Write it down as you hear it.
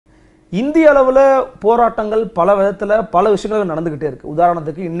இந்திய அளவில் போராட்டங்கள் பல விதத்தில் பல விஷயங்கள் நடந்துக்கிட்டே இருக்குது.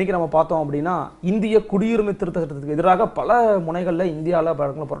 உதாரணத்துக்கு இன்றைக்கி நம்ம பார்த்தோம் அப்படின்னா இந்திய குடியுரிமை திருத்த சட்டத்துக்கு எதிராக பல முனைகளில் இந்தியாவில்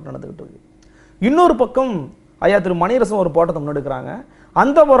போராட்டம் நடந்துக்கிட்டு இருக்கு. இன்னொரு பக்கம் ஐயா திரு மணியரசன் ஒரு போராட்டத்தை முன்னெடுக்கிறாங்க.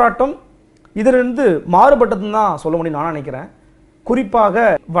 அந்த போராட்டம் இதிலிருந்து மாறுபட்டதுன்னு தான் சொல்ல முடியும் நான் நினைக்கிறேன். குறிப்பாக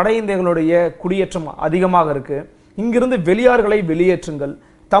வட இந்தியர்களுடைய குடியேற்றம் அதிகமாக இருக்குது. இங்கிருந்து வெளியார்களை வெளியேற்றுங்கள்,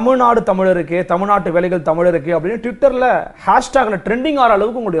 தமிழ்நாடு தமிழருக்கு, தமிழ்நாட்டு வேலைகள் தமிழருக்கு அப்படின்னு ட்விட்டரில் ஹேஷ்டாகில் ட்ரெண்டிங் ஆகிற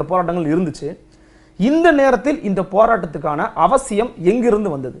அளவுக்கு உங்களுடைய போராட்டங்கள் இருந்துச்சு. இந்த நேரத்தில் இந்த போராட்டத்துக்கான அவசியம் எங்கிருந்து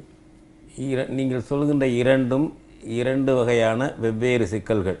வந்தது? நீங்கள் சொல்கின்ற இரண்டு வகையான வெவ்வேறு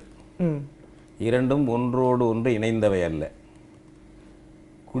சிக்கல்கள். இரண்டும் ஒன்றோடு ஒன்று இணைந்தவை அல்ல.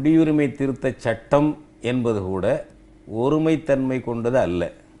 குடியுரிமை திருத்த சட்டம் என்பது கூட ஒருமைத்தன்மை கொண்டது அல்ல.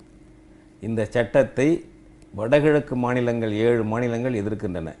 இந்த சட்டத்தை வடகிழக்கு மாநிலங்கள் 7 மாநிலங்கள்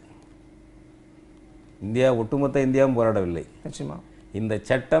எதிர்க்கின்றன. ஒட்டுமொத்த இந்தியாவும் போராடவில்லை. நிச்சயமா இந்த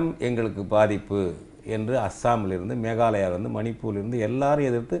சட்டம் எங்களுக்கு பாதிப்பு என்று அஸ்ஸாமிலிருந்து, மேகாலயாவிலிருந்து, மணிப்பூரிலிருந்து எல்லாரும்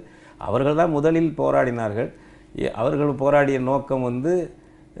எதிர்த்து அவர்கள் தான் முதலில் போராடினார்கள். அவர்கள் போராடிய நோக்கம்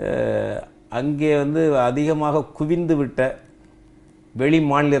அங்கே அதிகமாக குவிந்து விட்ட வெளி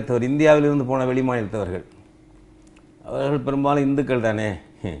மாநிலத்தவர், இந்தியாவிலிருந்து போன வெளி மாநிலத்தவர்கள், அவர்கள் பெரும்பாலும் இந்துக்கள் தானே,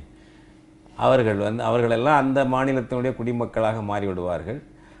 அவர்களெல்லாம் அந்த மாநிலத்தினுடைய குடிமக்களாக மாறிவிடுவார்கள்.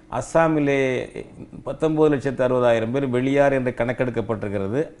 அஸ்ஸாமிலே 19,60,000 பேர் வெளியார் என்று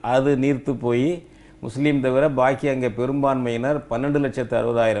கணக்கெடுக்கப்பட்டிருக்கிறது. அது நீர்த்து போய் முஸ்லீம் தவிர பாக்கி அங்கே பெரும்பான்மையினர்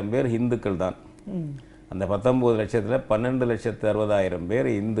 12,60,000 பேர் இந்துக்கள் தான். அந்த 19 லட்சத்தில் 12,60,000 பேர்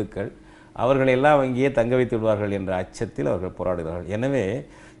இந்துக்கள். அவர்களெல்லாம் அங்கேயே தங்க வைத்து விடுவார்கள் என்ற அச்சத்தில் அவர்கள் போராடுகிறார்கள். எனவே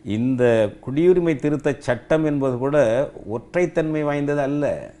இந்த குடியுரிமை திருத்த சட்டம் என்பது கூட ஒற்றைத்தன்மை வாய்ந்தது அல்ல.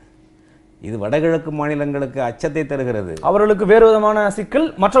 இது வடகிழக்கு மாநிலங்களுக்கு அச்சத்தை தருகிறது. அவர்களுக்கு வேறு விதமான சிக்கல்,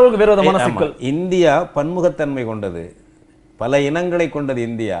 மற்றவர்களுக்கு வேறு விதமான சிக்கல். இந்தியா பன்முகத்தன்மை கொண்டது, பல இனங்களை கொண்டது.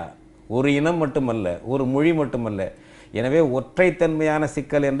 இந்தியா ஒரு இனம் மட்டுமல்ல, ஒரு மொழி மட்டுமல்ல. எனவே ஒற்றைத்தன்மையான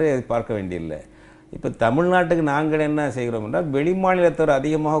சிக்கல் என்று பார்க்க வேண்டியதில்லை. இப்போ தமிழ்நாட்டுக்கு நாங்கள் என்ன செய்கிறோம் என்றால், வெளி மாநிலத்தவர்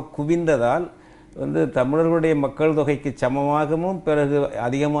அதிகமாக குவிந்ததால் தமிழர்களுடைய மக்கள் தொகைக்கு சமமாகவும் பிறகு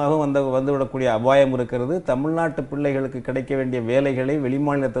அதிகமாகவும் வந்துவிடக்கூடிய அபாயம் இருக்கிறது. தமிழ்நாட்டு பிள்ளைகளுக்கு கிடைக்க வேண்டிய வேலைகளை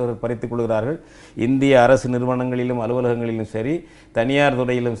வெளிமாநிலத்தவர்கள் பறித்துக் கொள்கிறார்கள். இந்திய அரசு நிறுவனங்களிலும் அலுவலகங்களிலும் சரி, தனியார்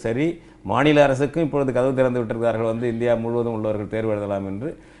துறையிலும் சரி, மாநில அரசுக்கும் இப்பொழுது கதவு திறந்து விட்டிருக்கிறார்கள். இந்தியா முழுவதும் உள்ளவர்கள் தேர்வு எழுதலாம்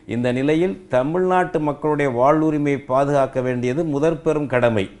என்று. இந்த நிலையில் தமிழ்நாட்டு மக்களுடைய வாழ்வுரிமையை பாதுகாக்க வேண்டியது முதற் பெரும்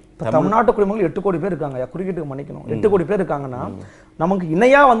கடமை. தமிழ்நாட்டு குடிமக்கள் 8 கோடி பேர் இருக்காங்க. குறுக்கிட்டு மன்னிக்கணும், 8 கோடி பேர் இருக்காங்கன்னா நமக்கு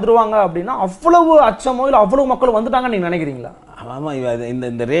இணையா வந்துருவாங்க அப்படின்னா அவ்வளவு அச்சமோ இல்லை அவ்வளவு மக்கள் வந்துட்டாங்கன்னு நீங்க நினைக்கிறீங்களா? ஆமாம்,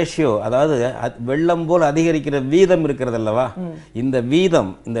 இந்த ரேஷியோ, அதாவது வெள்ளம் போல் அதிகரிக்கிற வீதம் இருக்கிறது அல்லவா, இந்த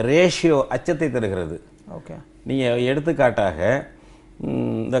வீதம், இந்த ரேஷியோ அச்சத்தை தருகிறது. ஓகே, நீங்கள் எடுத்துக்காட்டாக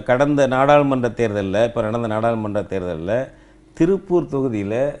இந்த கடந்த நாடாளுமன்ற தேர்தலில், இப்போ நடந்த நாடாளுமன்ற தேர்தலில் திருப்பூர்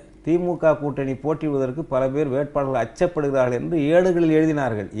தொகுதியில் திமுக கூட்டணி போட்டியிடுவதற்கு பல பேர் வேட்பாளர்கள் அச்சப்படுகிறார்கள் என்று ஏடுகளில்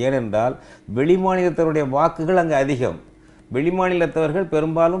எழுதினார்கள். ஏனென்றால் வெளிமாநிலத்தவருடைய வாக்குகள் அங்கே அதிகம். வெளிமாநிலத்தவர்கள்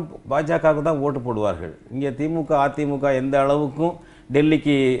பெரும்பாலும் பாஜகவுக்கு தான் ஓட்டு போடுவார்கள். இங்கே திமுக அதிமுக எந்த அளவுக்கும்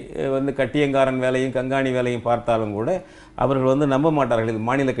டெல்லிக்கு கட்டியங்காரன் வேலையும் கங்காணி வேலையும் பார்த்தாலும் கூட அவர்கள் நம்ப மாட்டார்கள் இது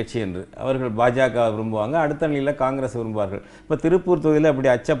மாநில கட்சி என்று. அவர்கள் பாஜக விரும்புவாங்க, அடுத்த நிலையில் காங்கிரஸ் விரும்புவார்கள். இப்போ திருப்பூர் தொகுதியில்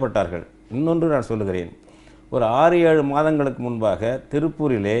அப்படி அச்சப்பட்டார்கள். இன்னொன்று நான் சொல்லுகிறேன். ஒரு 6-7 மாதங்களுக்கு முன்பாக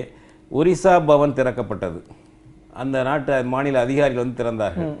திருப்பூரிலே ஒரிசா பவன் திறக்கப்பட்டது. அந்த நாட்டு மாநில அதிகாரிகள்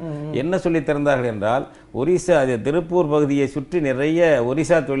திறந்தார்கள். என்ன சொல்லி திறந்தார்கள் என்றால், ஒரிசா திருப்பூர் பகுதியை சுற்றி நிறைய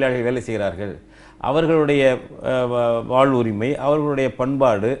ஒரிசா தொழிலாளர்கள் வேலை செய்கிறார்கள். அவர்களுடைய வாழ்வுரிமை, அவர்களுடைய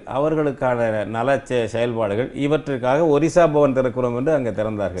பண்பாடு, அவர்களுக்கான நல செயல்பாடுகள், இவற்றுக்காக ஒரிசா பவன் திறக்கிறோம் என்று அங்கே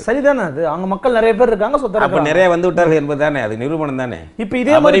திறந்தார்கள். சரிதானே? அது அங்க மக்கள் நிறைய பேர் இருக்காங்க, அப்ப நிறைய வந்து விட்டார்கள் என்பதுதானே அது நிரூபணம் தானே. இப்ப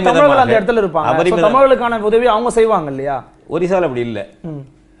இதே மாதிரி தமிழர்கள் அந்த இடத்துல இருப்பாங்க, தமிழர்களுக்கான உதவி அவங்க செய்வாங்க இல்லையா? ஒரிசால அப்படி இல்லை.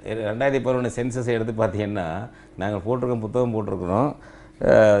 2011 சென்சஸ் எடுத்து பார்த்தீங்கன்னா, நாங்கள் போட்டிருக்கோம், புத்தகம் போட்டிருக்கிறோம்,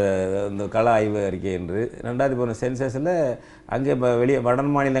 இந்த கள ஆய்வு அறிக்கை என்று. 2011 சென்சஸில் அங்கே வெளியே வட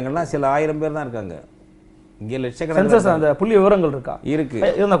மாநிலங்கள்லாம் சில 1000 பேர் தான் இருக்காங்க. இங்கே லட்சக்கணக்கான அந்த புள்ளி விவரங்கள் இருக்கா? இருக்கு,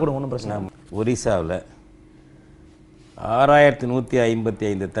 இருந்தால் கூட ஒன்றும் பிரச்சனை. ஒரிசாவில்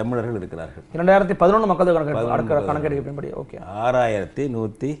 6155 தமிழர்கள் இருக்கிறார்கள். 2011 மக்கள் கணக்கெடுப்பின்படி. ஓகே,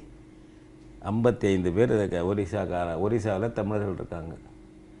 6155 பேர் ஒரிசாவில் தமிழர்கள் இருக்காங்க.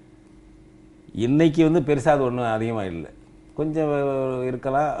 இன்னைக்கு பெருசாக அது ஒன்றும் அதிகமாக இல்லை, கொஞ்சம்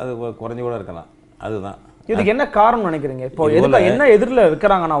இருக்கலாம், அது குறைஞ்சு கூட இருக்கலாம். அதுதான் இதுக்கு என்ன காரணம் நினைக்கிறீங்க? இப்போ என்ன எதிரில்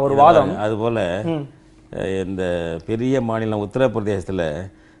வைக்கிறாங்கன்னா ஒரு வாதம். அதுபோல் இந்த பெரிய மாநிலம் உத்தரப்பிரதேசத்தில்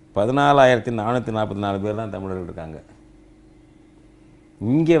 14,444 பேர் தான் தமிழர்கள் இருக்காங்க.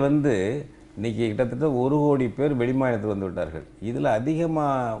 இங்கே இன்றைக்கி கிட்டத்தட்ட 1 கோடி பேர் வெளிமாநிலத்தில் வந்து விட்டார்கள். இதில்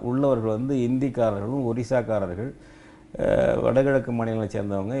அதிகமாக உள்ளவர்கள் இந்திக்காரர்களும் ஒரிசாக்காரர்கள், வடகிழக்கு மாநிலங்களை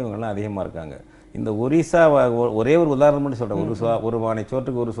சேர்ந்தவங்க இவங்கெல்லாம் அதிகமாக இருக்காங்க. இந்த ஒரிசா ஒரே ஒரு உதாரணம் மட்டும் சொல்கிறேன். ஒரு பானை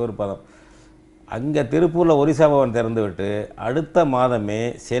சோற்றுக்கு ஒரு சோறு பதம். அங்கே திருப்பூரில் ஒரிசா பவன் திறந்து விட்டு அடுத்த மாதமே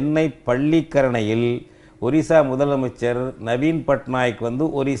சென்னை பள்ளிக்கரணையில் ஒரிசா முதலமைச்சர் நவீன் பட்நாயக் வந்து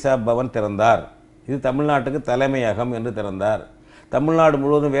ஒரிசா பவன் திறந்தார். இது தமிழ்நாட்டுக்கு தலைமையகம் என்று திறந்தார். தமிழ்நாடு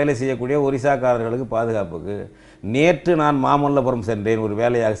முழுவதும் வேலை செய்யக்கூடிய ஒரிசாக்காரர்களுக்கு பாதுகாப்புக்கு. நேற்று நான் மாமல்லபுரம் சென்றேன், ஒரு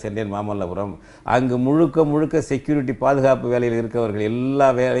வேலையாக சென்றேன் மாமல்லபுரம். அங்கு முழுக்க செக்யூரிட்டி பாதுகாப்பு வேலையில் இருக்கவர்கள்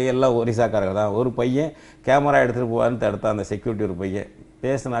எல்லாம் ஒரிசாக்காரர்கள் தான். ஒரு பையன் கேமரா எடுத்துகிட்டு போவான்னு தடுத்தான் அந்த செக்யூரிட்டி. ஒரு பையன்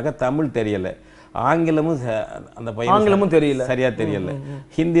பேசினாக்க தமிழ் தெரியலை, ஆங்கிலமும் அந்த பையன் ஆங்கிலமும் தெரியல, சரியாக தெரியல,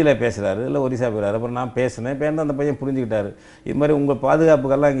 ஹிந்தியில் பேசுகிறாரு, இல்லை ஒரிசா போயிறாரு. அப்புறம் நான் பேசினேன், அந்த பையன் புரிஞ்சுக்கிட்டாரு. இது மாதிரி உங்கள்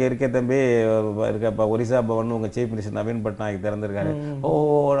பாதுகாப்புக்கெல்லாம் இங்கே இருக்க தம்பி இருக்கப்பா ஒரிசா பவன் உங்கள் சீஃப் மினிஸ்டர் நவீன் பட்நாயக் திறந்துருக்காரு.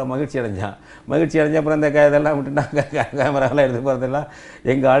 மகிழ்ச்சி அடைஞ்சேன். அப்புறம் இந்த இதெல்லாம் விட்டு நாங்கள் கேமராவெல்லாம் எடுத்து போகிறதெல்லாம்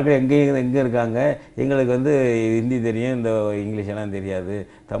எங்கள் ஆட்கள் எங்கே இருக்காங்க, எங்களுக்கு வந்து ஹிந்தி தெரியும், இந்த இங்கிலீஷ் எல்லாம் தெரியாது,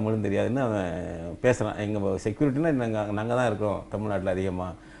 தமிழும் தெரியாதுன்னு அவன் பேசுகிறான். எங்கள் செக்யூரிட்டினா நாங்கள் தான் இருக்கிறோம் தமிழ்நாட்டில்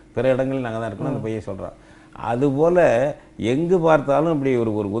அதிகமாக, பிற இடங்களில் நாங்கள் தான் இருக்கணும் அந்த பையன் சொல்கிறான். அதுபோல் எங்கு பார்த்தாலும் இப்படி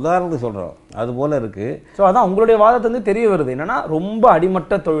ஒரு உதாரணத்துக்கு சொல்கிறோம், அதுபோல் இருக்குது. ஸோ அதான் உங்களுடைய வாதத்தை வந்து தெரிய வருது என்னன்னா, ரொம்ப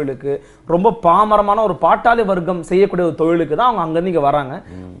அடிமட்ட தொழிலுக்கு, ரொம்ப பாமரமான ஒரு பாட்டாளி வர்க்கம் செய்யக்கூடிய ஒரு தொழிலுக்கு தான் அவங்க அங்கேருந்து இங்கே வராங்க.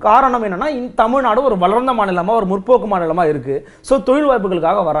 காரணம் என்னன்னா, தமிழ்நாடு ஒரு வளர்ந்த மாநிலமாக, ஒரு முற்போக்கு மாநிலமாக இருக்குது. ஸோ தொழில்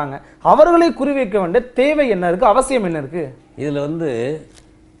வாய்ப்புகளுக்காக வராங்க. அவர்களை குறிவைக்க வேண்டிய தேவை என்ன இருக்குது, அவசியம் என்ன இருக்குது? இதில் வந்து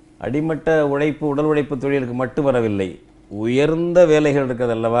அடிமட்ட உழைப்பு, உடல் உழைப்பு தொழிலுக்கு மட்டும் வரவில்லை, உயர்ந்த வேலைகள்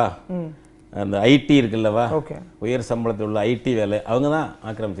இருக்குது அல்லவா, அந்த ஐடி இருக்குல்லவா, உயர் சம்பளத்தில் உள்ள ஐடி வேலை அவங்க தான்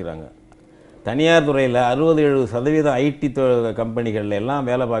ஆக்கிரமிச்சுக்கிறாங்க. தனியார் துறையில் 60-70% ஐடி கம்பெனிகள்ல எல்லாம்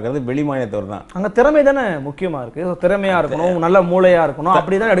வேலை பார்க்கறது வெளி மாநிலத்தவர் தான். அங்கே திறமை தானே முக்கியமாக இருக்குது. திறமையாக இருக்கணும், நல்ல மூளையாக இருக்கணும்,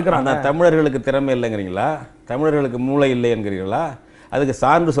 அப்படி தான் எடுக்கிறாங்க. தமிழர்களுக்கு திறமை இல்லைங்கிறீங்களா, தமிழர்களுக்கு மூளை இல்லைங்கிறீங்களா? அதுக்கு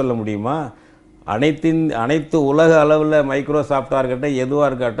சான்று சொல்ல முடியுமா? அனைத்து உலக அளவில் மைக்ரோசாஃப்டாக இருக்கட்டும், எதுவாக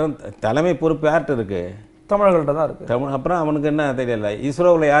இருக்கட்டும், தலைமை பொறுப்பு யார்கிட்ட இருக்குது? தமிழர்கள்ட்ட தான் இருக்குது. அப்புறம் அவனுக்கு என்ன தெரியல,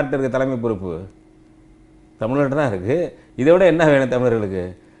 இஸ்ரோவில் யார்கிட்ட இருக்குது தலைமை பொறுப்பு? தமிழர்கிட்ட தான் இருக்குது. இதை விட என்ன வேணும் தமிழர்களுக்கு?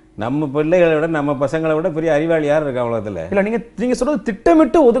 நம்ம பிள்ளைகளை விட, நம்ம பசங்களை விட பெரிய அறிவாளி யார் இருக்கா உலகத்தில்? இல்லை, நீங்கள் சொல்கிறது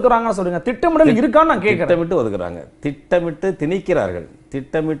திட்டமிட்டு ஒதுக்குறாங்கன்னு சொல்றீங்க. திட்டமிடல் இருக்கான்னு நான் கேட்குறேன். திட்டமிட்டு ஒதுக்குறாங்க, திட்டமிட்டு திணிக்கிறார்கள்.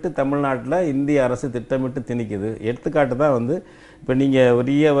 திட்டமிட்டு தமிழ்நாட்டில் இந்திய அரசு திட்டமிட்டு திணிக்குது. எடுத்துக்காட்டு தான் வந்து இப்போ நீங்கள்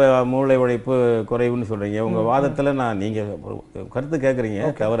உரிய மூளை உழைப்பு குறைவுன்னு சொல்கிறீங்க. உங்கள் வாதத்தில் நீங்கள் கருத்து கேட்குறீங்க,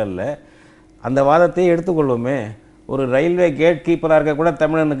 தவறல்ல. அந்த வாதத்தையே எடுத்துக்கொள்வோமே. ஒரு ரயில்வே கேட் கீப்பராக இருக்க கூட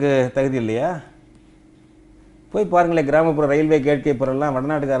தமிழனுக்கு தகுதி இல்லையா? போய் பாருங்களேன், கிராமப்புற ரயில்வே கேட் கீப்பரெல்லாம்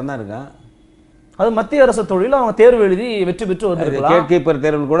வடநாட்டுக்காரன் தான் இருக்கான். அது மத்திய அரசு தொழில், அவங்க தேர்வு எழுதி வெற்றி பெற்று வந்து கேட் கீப்பர்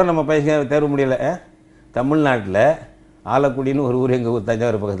தேர்வில் கூட நம்ம பைசா தேர்வு முடியலை. தமிழ்நாட்டில் ஆலக்குடின்னு ஒரு ஊர், எங்கள் ஊர்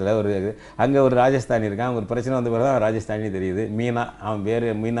தஞ்சாவூர் பக்கத்தில் ஒரு, அங்கே ஒரு ராஜஸ்தானி இருக்கான். ஒரு பிரச்சனை வந்த பிறகு தான் ராஜஸ்தானி தெரியுது. மீனா, அவன் பேர்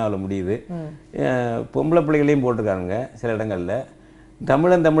மீனாவில் முடியுது. பொம்பளை பிள்ளைகளையும் போட்டிருக்காங்க சில இடங்களில்.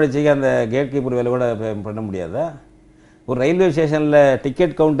 தமிழச்சிக்கு அந்த கேட் கீப்பர் வேலை கூட பண்ண முடியாதா? ஒரு ரயில்வே ஸ்டேஷனில்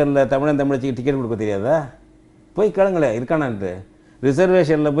டிக்கெட் கவுண்டரில் தமிழச்சிக்கு டிக்கெட் கொடுக்க தெரியாதா? போய் கேளுங்களேன் இருக்கானான்ட்டு.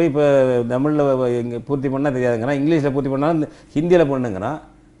 ரிசர்வேஷனில் போய் இப்போ தமிழில் இங்கே பூர்த்தி பண்ணால் தெரியாதுங்கிறான், இங்கிலீஷில் பூர்த்தி பண்ணால் ஹிந்தியில் பண்ணுங்கிறான்,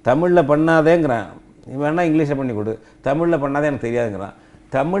 தமிழில் பண்ணாதேங்கிறான். வேணா இங்கிலீஷில் பண்ணி கொடு, தமிழில் பண்ணாதே எனக்கு தெரியாதுங்கிறான்.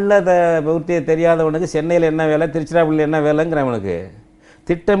 தமிழில் பூர்த்தி தெரியாதவனுக்கு சென்னையில் என்ன வேலை, திருச்சிராப்பள்ளியில் என்ன வேலைங்கிறான். அவனுக்கு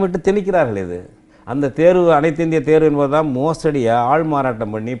திட்டமிட்டு திணிக்கிறார்கள். இது அந்த தேர்வு, அனைத்து இந்திய தேர்வு என்பது தான் மோசடியாக ஆள்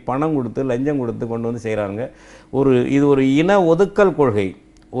மாறாட்டம் பண்ணி பணம் கொடுத்து லஞ்சம் கொடுத்து கொண்டு வந்து செய்கிறாங்க. இது ஒரு இன ஒதுக்கல் கொள்கை,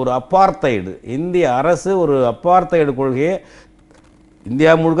 ஒரு அப்பார்த்தைடு. இந்திய அரசு ஒரு அப்பார்த்தைடு கொள்கையை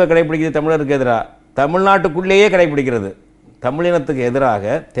இந்தியா முழுக்க கடைபிடிக்கிறது. தமிழருக்கு எதிராக தமிழ்நாட்டுக்குள்ளேயே கடைபிடிக்கிறது. தமிழினத்துக்கு எதிராக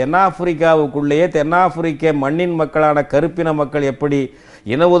தென்னாப்பிரிக்காவுக்குள்ளேயே தென்னாப்பிரிக்க மண்ணின் மக்களான கருப்பின மக்கள் எப்படி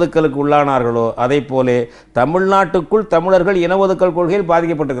இன ஒதுக்கலுக்கு உள்ளானார்களோ அதை போலே தமிழ்நாட்டுக்குள் தமிழர்கள் இன ஒதுக்கல் கொள்கையில்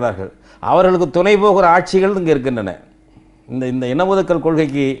பாதிக்கப்பட்டிருக்கிறார்கள். அவர்களுக்கு துணை போகிற ஆட்சிகள் இங்கே இருக்கின்றன. இந்த இன ஒதுக்கல்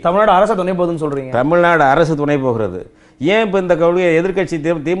கொள்கைக்கு தமிழ்நாடு அரசு துணை போகுதுன்னு சொல்கிறீங்க. தமிழ்நாடு அரசு துணை போகிறது. ஏன் இப்போ இந்த கொள்கையை எதிர்கட்சி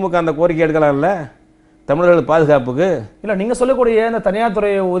திமுக அந்த கோரிக்கை எடுக்கலாம்ல, தமிழர்கள் பாதுகாப்புக்கு? இல்லை, நீங்கள் சொல்லக்கூடிய இந்த தனியார் துறை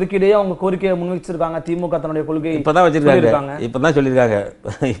ஒதுக்கீடையே அவங்க கோரிக்கையை முன்வைச்சிருக்காங்க. திமுக தன்னுடைய கொள்கை இப்போ தான் வச்சிருக்காங்க, இப்போ தான்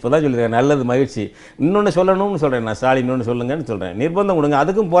சொல்லியிருக்காங்க. நல்லது, மகிழ்ச்சி. இன்னொன்று சொல்லணும்னு சொல்கிறேன் நான், ஸ்டாலின் இன்னொன்று சொல்லுங்கன்னு சொல்கிறேன். நிர்பந்தம் கொடுங்க,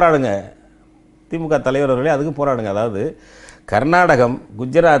 அதுக்கும் போராடுங்க. திமுக தலைவர் அவர்களே அதுக்கும் போராடுங்க. அதாவது கர்நாடகம்,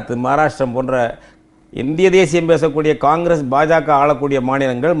 குஜராத், மகாராஷ்டிரம் போன்ற இந்திய தேசியம் பேசக்கூடிய காங்கிரஸ், பாஜக ஆளக்கூடிய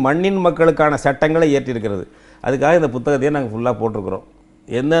மாநிலங்கள் மண்ணின் மக்களுக்கான சட்டங்களை இயற்றியிருக்கிறது. அதுக்காக இந்த புத்தகத்தையே நாங்கள் ஃபுல்லாக போட்டிருக்கிறோம்.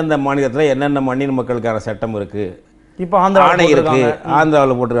 எந்தெந்த மாநிலத்தில் என்னென்ன மண்ணின் மக்களுக்கான சட்டம் இருக்குது. இப்போ ஆணை இருக்குது,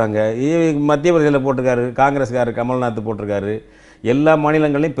 ஆந்திராவில் போட்டிருக்காங்க, மத்திய பிரதேசத்தில் போட்டிருக்காரு, காங்கிரஸ்காரர் கமல்நாத் போட்டிருக்காரு. எல்லா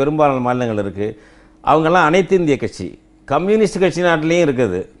மாநிலங்களையும் பெரும்பாலான மாநிலங்கள் இருக்குது. அவங்கெல்லாம் அனைத்து இந்திய கட்சி, கம்யூனிஸ்ட் கட்சி நாட்டிலையும்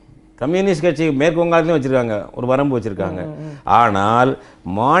இருக்குது. கம்யூனிஸ்ட் கட்சி மேற்கு வங்காளத்திலும் வச்சுருக்காங்க, ஒரு வரம்பு வச்சுருக்காங்க. ஆனால்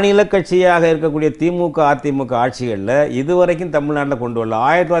மாநில கட்சியாக இருக்கக்கூடிய திமுக அதிமுக ஆட்சிகளில் இதுவரைக்கும் தமிழ்நாட்டில் கொண்டு வரல.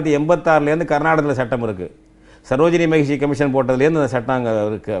 1986 கர்நாடகத்தில் சட்டம் இருக்குது. சரோஜினி மகிஷி கமிஷன் போட்டதுலேருந்து அந்த சட்டம் அங்கே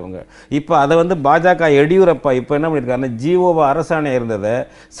இருக்குது. அவங்க இப்போ அதை வந்து பாஜக எடியூரப்பா இப்போ என்ன பண்ணியிருக்காருன்னா ஜிஓவா அரசாணை இருந்ததை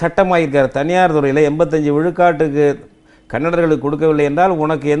சட்டமாகிருக்கார். தனியார் துறையில் 85 விழுக்காட்டுக்கு கன்னடர்களுக்கு கொடுக்கவில்லை என்றால்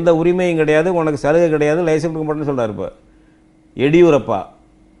உனக்கு எந்த உரிமையும் கிடையாது, உனக்கு சலுகை கிடையாது, லைசன்ஸ் கொடுக்க மாட்டேன்னு சொல்கிறார். இப்போ எடியூரப்பா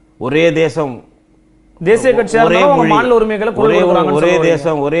ஒரே தேசம், தேசிய கட்சியாக மாநில உரிமைகளை ஒரே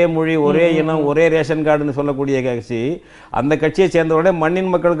தேசம், ஒரே மொழி, ஒரே இனம், ஒரே ரேஷன் கார்டுன்னு சொல்லக்கூடிய கட்சி. அந்த கட்சியை சேர்ந்தவரோட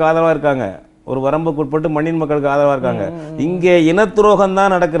மண்ணின் மக்களுக்கு ஆதரவாக இருக்காங்க, ஒரு வரம்புக்குட்பட்டு மண்ணின் மக்களுக்கு ஆதரவாக இருக்காங்க. இங்கே இனத்துரோகம்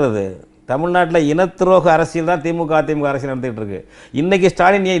தான் நடக்கிறது. தமிழ்நாட்டில் இனத்துரோக அரசியல் தான் திமுக அதிமுக அரசியல் நடந்துகிட்டு இருக்கு. இன்னைக்கு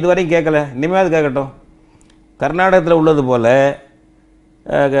ஸ்டாலின் ஏன் இதுவரையும் கேட்கல? இனிமேல் கேட்கட்டும். கர்நாடகத்தில் உள்ளது போல,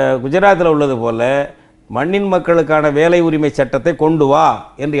 குஜராத்தில் உள்ளது போல மண்ணின் மக்களுக்கான வேலை உரிமை சட்டத்தை கொண்டு வா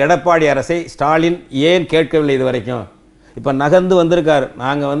என்று எடப்பாடி அரசை ஸ்டாலின் ஏன் கேட்கவில்லை இது வரைக்கும்? இப்போ நகர்ந்து வந்திருக்கார்.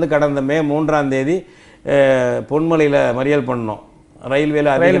 நாங்கள் வந்து கடந்த மே 3 பொன்மலையில் மறியல் பண்ணோம்.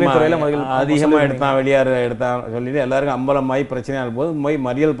 ரயில்வேல அதிகமாக எடுத்தான், வெளியார் எடுத்தான் சொல்லிட்டு எல்லாருக்கும் அம்பலமாகி பிரச்சனையான போது போய்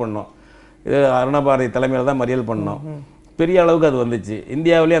மறியல் பண்ணோம். இது அருணபாரதி தலைமையில் தான் மறியல் பண்ணோம். பெரிய அளவுக்கு அது வந்துச்சு.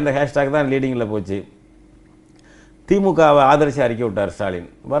 இந்தியாவிலேயே அந்த ஹேஷ்டாக் தான் லீடிங்கில் போச்சு. திமுகவை ஆதரித்து அறிக்கை விட்டார் ஸ்டாலின்,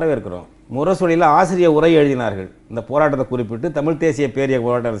 வரவேற்கிறோம். முரசொலியில் ஆசிரியர் உரை எழுதினார்கள். இந்த போராட்டத்தை குறிப்பிட்டு தமிழ் தேசிய பேரிய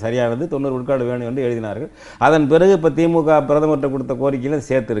போராட்டம் சரியானது, 90 விழுக்காடு வேணும் என்று எழுதினார்கள். அதன் பிறகு இப்போ திமுக பிரதமர்கிட்ட கொடுத்த கோரிக்கையிலும்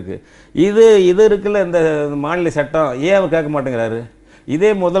சேர்த்துருக்கு. இது இருக்குல்ல இந்த மாநில சட்டம், ஏன் அவர் கேட்க மாட்டேங்கிறாரு? இதே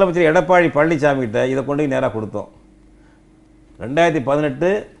முதலமைச்சர் எடப்பாடி பழனிசாமி கிட்ட இதை கொண்டு நேராக கொடுத்தோம்.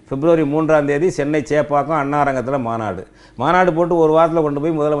 2018 பிப்ரவரி 3 சென்னை சேப்பாக்கம் அண்ணாரங்கத்தில் மாநாடு போட்டு ஒரு வாரத்தில் கொண்டு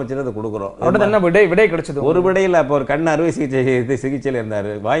போய் முதலமைச்சர் அதை கொடுக்குறோம். என்ன விடை கிடைச்சது? ஒரு விடையில் அப்போ ஒரு கண் அறுவை சிகிச்சையில் இருந்தார்,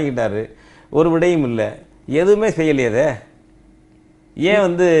 வாங்கிட்டார். ஒரு விடையும் இல்லை, எதுவுமே செய்யலையதே. ஏன்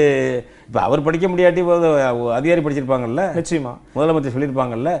வந்து இப்போ அவர் படிக்க முடியாட்டி அதிகாரி படிச்சிருப்பாங்கல்ல, நிச்சயமா முதலமைச்சர்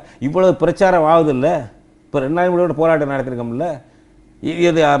சொல்லியிருப்பாங்கல்ல. இவ்வளவு பிரச்சாரம் ஆகுது இல்லை? இப்போ 2 நாள் போராட்டம் நடத்திருக்கோம்ல,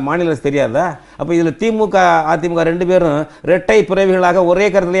 இது மாநில அரசு தெரியாதா? அப்போ இதில் திமுக அதிமுக 2 பேரும் இரட்டை பிறவிகளாக ஒரே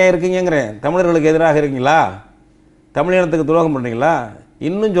கருத்துலையாக இருக்கீங்கிறேன். தமிழர்களுக்கு எதிராக இருக்கீங்களா? தமிழினத்துக்கு துரோகம் பண்ணுறீங்களா?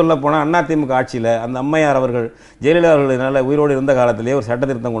 இன்னும் சொல்ல போனால் அதிமுக ஆட்சியில் அந்த அம்மையார் அவர்கள் ஜெயலலிதா அவர்கள் நல்ல உயிரோடு இருந்த காலத்திலேயே ஒரு சட்ட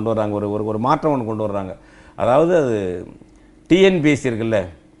திருத்தம் கொண்டு வர்றாங்க, ஒரு மாற்றம் ஒன்று கொண்டு வர்றாங்க. அதாவது அது டிஎன்பிஎஸ்சி இருக்குல்ல,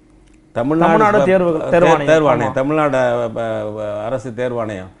 தமிழ்நாடு தேர்வாணையம், தமிழ்நாடு அரசு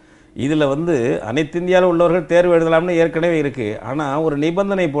தேர்வாணையம். இதில் வந்து அனைத்து இந்தியாவில் உள்ளவர்கள் தேர்வு எழுதலாம்னு ஏற்கனவே இருக்குது. ஆனால் ஒரு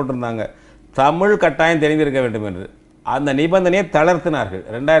நிபந்தனை போட்டிருந்தாங்க, தமிழ் கட்டாயம் தெரிந்திருக்க வேண்டும் என்று. அந்த நிபந்தனையை தளர்த்தினார்கள்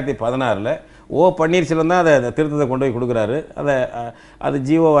 2016. ஓ பன்னீர்செல்வம் தான் அதை திருத்தத்தை கொண்டு போய் கொடுக்குறாரு. அது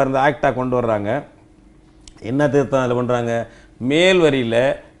ஜிஓவாக இருந்த ஆக்டாக கொண்டு வர்றாங்க. என்ன திருத்தம் அதில் பண்ணுறாங்க? மேல் வரியில்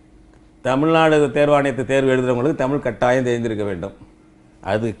தமிழ்நாடு தேர்வாணையத்தை தேர்வு எழுதுகிறவங்களுக்கு தமிழ் கட்டாயம் தெரிந்திருக்க வேண்டும்.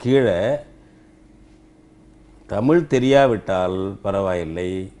 அது கீழே தமிழ் தெரியாவிட்டால்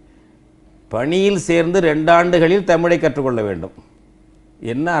பரவாயில்லை, பணியில் சேர்ந்து 2 ஆண்டுகளில் தமிழை கற்றுக்கொள்ள வேண்டும்.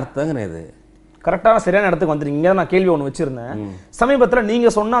 என்ன அர்த்தங்க இது? கரெக்டான சரியான இடத்துக்கு வந்துருக்கீங்க. நான் கேள்வி ஒன்று வச்சிருந்தேன். சமீபத்தில் நீங்க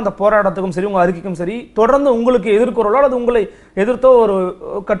சொன்ன அந்த போராட்டத்துக்கும் சரி, உங்க அறிக்கைக்கும் சரி, தொடர்ந்து உங்களுக்கு எதிர்க்கிறோளோ அல்லது உங்களை எதிர்த்தோ ஒரு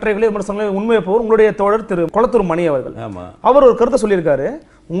கட்டுரைகளே விமர்சனங்களே உண்மையை போர் உங்களுடைய தோழர் திரு கொளத்தூர் மணி அவர்கள், அவர் ஒரு கருத்தை சொல்லியிருக்காரு.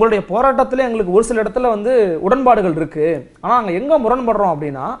 உங்களுடைய போராட்டத்திலே எங்களுக்கு ஒரு சில இடத்துல வந்து உடன்பாடுகள் இருக்கு, ஆனா நாங்கள் எங்க முரண்படுறோம்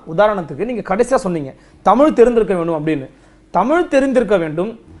அப்படின்னா, உதாரணத்துக்கு நீங்க கடைசியா சொன்னீங்க தமிழ் தெரிந்திருக்க வேண்டும் அப்படின்னு. தமிழ் தெரிந்திருக்க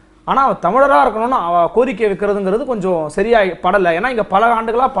வேண்டும், ஆனால் அவள் தமிழராக இருக்கணும்னு கோரிக்கை வைக்கிறதுங்கிறது கொஞ்சம் சரியாக படலை. ஏன்னா இங்கே பல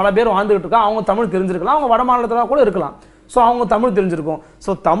ஆண்டுகளாக பல பேர் வாழ்ந்துகிட்டு இருக்கா, அவங்க தமிழ் தெரிஞ்சிருக்கலாம், அவங்க வட மாநிலத்தில் கூட இருக்கலாம். ஸோ அவங்க தமிழ் தெரிஞ்சிருக்கும்.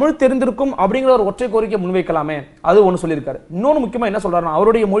 ஸோ தமிழ் தெரிந்திருக்கும் அப்படிங்கிற ஒரு ஒற்றை கோரிக்கை முன்வைக்கலாமே, அது ஒன்று சொல்லியிருக்காரு. இன்னொன்று முக்கியமாக என்ன சொல்கிறாருன்னா,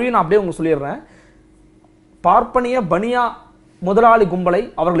 அவருடைய மொழியை நான் அப்படியே உங்களுக்கு சொல்லிடுறேன். பார்ப்பனிய பனியா முதலாளி கும்பலை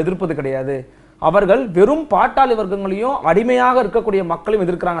அவர்கள் எதிர்ப்பது கிடையாது, அவர்கள் வெறும் பாட்டாளி வர்க்கங்களையும் அடிமையாக இருக்கக்கூடிய மக்களையும்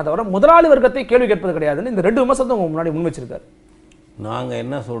எதிர்க்கிறாங்க, தவிர முதலாளி வர்க்கத்தை கேள்வி கேட்பது கிடையாதுன்னு இந்த 2 விமர்சனத்தை உங்க முன்னாடி முன் வச்சிருக்காரு. நாங்கள்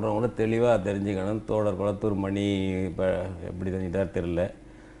என்ன சொல்கிறோம்னு தெளிவாக தெரிஞ்சுக்கணும். தோழர் கொளத்தூர் மணி இப்போ எப்படி தெரிஞ்சுட்டார் தெரியல.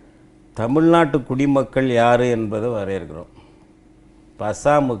 தமிழ்நாட்டு குடிமக்கள் யார் என்பதை வரையறுக்கிறோம். இப்போ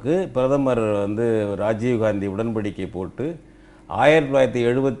அஸ்ஸாமுக்கு பிரதமர் வந்து ராஜீவ்காந்தி உடன்படிக்கை போட்டு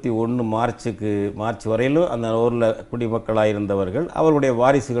 1971 மார்ச் வரையிலும் அந்த ஊரில் குடிமக்களாக இருந்தவர்கள் அவர்களுடைய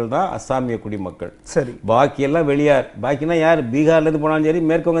வாரிசுகள் தான் அஸ்ஸாமிய குடிமக்கள். சரி, பாக்கியெல்லாம் வெளியார். பாக்கினா யார்? பீகார்லேருந்து போனாலும் சரி,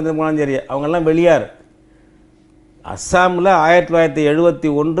 மேற்கு வங்கத்துலேருந்து போனாலும் சரி, அவங்கெல்லாம் வெளியார். அஸ்ஸாமில்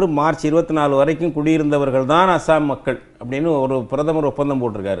 1971 மார்ச் 24 வரைக்கும் குடியிருந்தவர்கள் தான் அஸ்ஸாம் மக்கள் அப்படின்னு ஒரு பிரதமர் ஒப்பந்தம்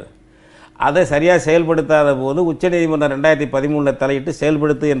போட்டிருக்காரு. அதை சரியாக செயல்படுத்தாத போது உச்சநீதிமன்றம் 2013 தலையிட்டு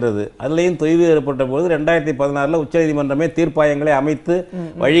செயல்படுத்து என்றது. அதுலேயும் தொய்வு ஏற்பட்ட போது 2016 உச்சநீதிமன்றமே தீர்ப்பாயங்களை அமைத்து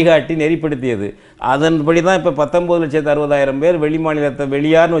வழிகாட்டி நெறிப்படுத்தியது. அதன்படி தான் இப்போ 19,60,000 பேர் வெளி மாநிலத்தை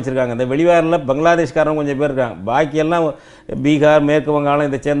வெளியார்னு வச்சுருக்காங்க. இந்த வெளியாரில் பங்களாதேஷ்காரங்க கொஞ்சம் பேர் இருக்காங்க, பாக்கியெல்லாம் பீகார், மேற்கு வங்காளம்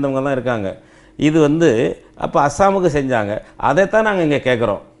இதை சேர்ந்தவங்க தான் இருக்காங்க. இது அப்போ அஸ்ஸாமுக்கு செஞ்சாங்க. அதைத்தான் நாங்கள் இங்கே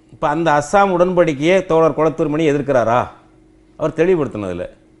கேட்குறோம். இப்போ அந்த அஸ்ஸாம் உடன்படிக்கையே தோழர் குளத்தூர் மணி எதிர்க்கிறாரா? அவர் தெளிவுபடுத்தினதில்லை.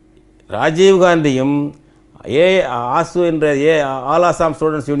 ராஜீவ்காந்தியும் ஆசு என்ற ஆல் அசாம்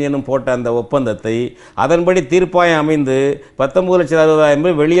ஸ்டூடெண்ட்ஸ் யூனியனும் போட்ட அந்த ஒப்பந்தத்தை அதன்படி தீர்ப்பாயம் அமைந்து 19,60,000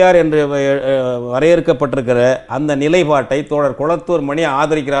 பேர் வெளியார் என்று வரையறுக்கப்பட்டிருக்கிற அந்த நிலைப்பாட்டை தோழர் குளத்தூர் மணி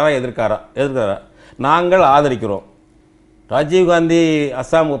ஆதரிக்கிறாரா எதிர்க்கிறாரா? நாங்கள் ஆதரிக்கிறோம். ராஜீவ்காந்தி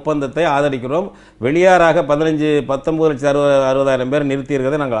அஸ்ஸாம் ஒப்பந்தத்தை ஆதரிக்கிறோம். வெளியாராக 19,60,000 பேர்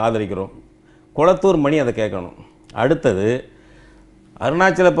நிறுத்தியிருக்கிறதை நாங்கள் ஆதரிக்கிறோம். குளத்தூர் மணி அதை கேட்கணும். அடுத்தது,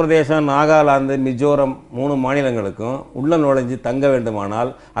 அருணாச்சல பிரதேசம், நாகாலாந்து, மிசோரம் 3 மாநிலங்களுக்கும் உள்ள நுழைஞ்சு தங்க வேண்டுமானால்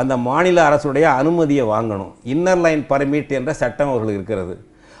அந்த மாநில அரசுடைய அனுமதியை வாங்கணும். இன்னர் லைன் பர்மிட் என்ற சட்டம் அவர்களுக்கு இருக்கிறது.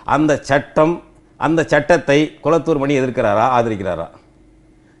 அந்த சட்டத்தை குளத்தூர் மணி எதிர்க்கிறாரா, ஆதரிக்கிறாரா?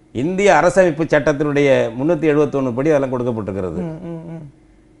 இந்திய அரசமைப்பு சட்டத்தினுடைய 371 படி அதெல்லாம் கொடுக்கப்பட்டிருக்கிறது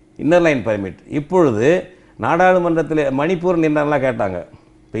இன்னர் லைன் பர்மிட். இப்பொழுது நாடாளுமன்றத்தில் மணிப்பூர் நின்றலாம் கேட்டாங்க.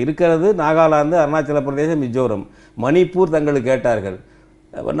 இப்போ இருக்கிறது நாகாலாந்து, அருணாச்சல பிரதேசம், மிசோரம். மணிப்பூர் தங்களுக்கு கேட்டார்கள்.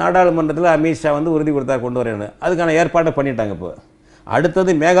 நாடாளுமன்றத்தில் அமித்ஷா உறுதி கொடுத்தார் கொண்டு வரேன்னு. அதுக்கான ஏற்பாட்டை பண்ணிட்டாங்க. இப்போ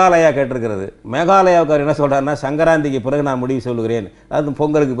அடுத்தது மேகாலயா கேட்டிருக்கிறது. மேகாலயாவுக்கு அவர் என்ன சொல்கிறாருன்னா, சங்கராந்திக்கு பிறகு நான் முடிவு சொல்லுகிறேன், அது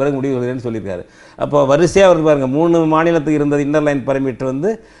பொங்கலுக்கு பிறகு முடிவு சொல்கிறேன்னு சொல்லியிருக்காரு. அப்போ வரிசையாக அவருக்கு பாருங்கள், 3 மாநிலத்துக்கு இருந்தது இன்னர் லைன் பர்மிட்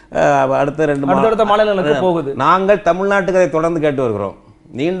அடுத்த 2 மாநிலங்களுக்கு போகுது. நாங்கள் தமிழ்நாட்டுக்கு அதை தொடர்ந்து கேட்டு வருகிறோம்,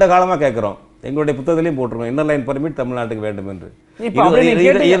 நீண்ட காலமாக கேட்குறோம். எங்களுடைய புத்தகத்திலையும் போட்டிருக்கோம், இன்னர் லைன் பர்மிட் தமிழ்நாட்டுக்கு வேண்டும் என்று.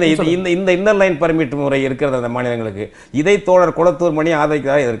 இந்த இன்னர் லைன் பர்மிட் முறை இருக்கிறது அந்த மாநிலங்களுக்கு. இதை தோழர் குளத்தூர் மணி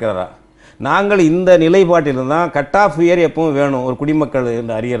ஆதரிக்கிறதா எதிர்க்கிறாரா? நாங்கள் இந்த நிலைப்பாட்டில் தான் கட் ஆஃப் இயர் எப்பவும் வேணும் ஒரு குடிமக்கள்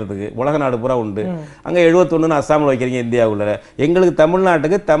அறியறதுக்கு. உலக நாடு பூரா உண்டு. அங்கே 71 அஸ்ஸாமில் வைக்கிறீங்க, இந்தியாவில். எங்களுக்கு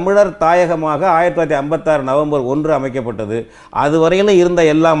தமிழ்நாட்டுக்கு தமிழர் தாயகமாக 1956 நவம்பர் 1 அமைக்கப்பட்டது. அது வரையிலும் இருந்த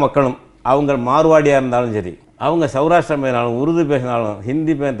எல்லா மக்களும், அவங்க மார்வாடியாக இருந்தாலும் சரி, அவங்க சௌராஷ்டிரம் பேசினாலும், உருது பேசினாலும்,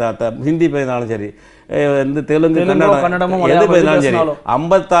 ஹிந்தி பேசினாலும் சரி, தெலுங்கு, கன்னடம் எது பேசினாலும் சரி,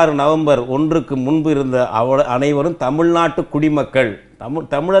 56 நவம்பர் 1க்கு முன்பு இருந்த அனைவரும் தமிழ்நாட்டு குடிமக்கள்.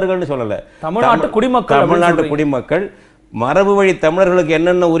 தமிழர்கள்னு சொல்லலை, தமிழ்நாட்டு குடிமக்கள். மரபு வழி தமிழர்களுக்கு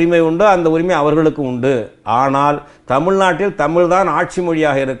என்னென்ன உரிமை உண்டோ அந்த உரிமை அவர்களுக்கு உண்டு. ஆனால் தமிழ்நாட்டில் தமிழ் தான் ஆட்சி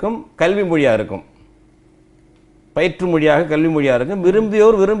மொழியாக இருக்கும், கல்வி மொழியாக இருக்கும், பயிற்று மொழியாக, கல்வி மொழியாக இருக்கும்.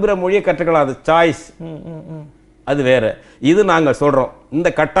 விரும்பியோர் விரும்புகிற மொழியை கற்றுக்கலாம், அது சாய்ஸ், அது வேற. இது நாங்கள் சொல்கிறோம்,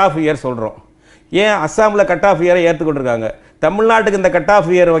 இந்த கட் ஆஃப் இயர் சொல்கிறோம். ஏன் அஸ்ஸாமில் கட் ஆஃப் இயரை ஏற்றுக்கொண்டிருக்காங்க? தமிழ்நாட்டுக்கு இந்த கட் ஆஃப்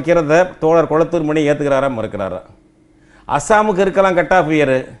இயர் வைக்கிறத தோழர் குளத்தூர் மணி ஏற்றுக்கிறாரா, மறுக்கிறாரா? அஸ்ஸாமுக்கு இருக்கலாம் கட் ஆஃப்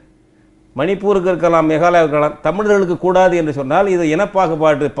இயர், மணிப்பூருக்கு இருக்கலாம், மேகாலயாவுக்கு இருக்கலாம், தமிழர்களுக்கு கூடாது என்று சொன்னால் இது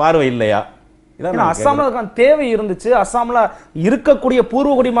இனப்பாகுபாட்டு பார்வை இல்லையா? அஸ்ஸாம்ல தேவை இருந்துச்சு. அஸ்ஸாம்ல இருக்கக்கூடிய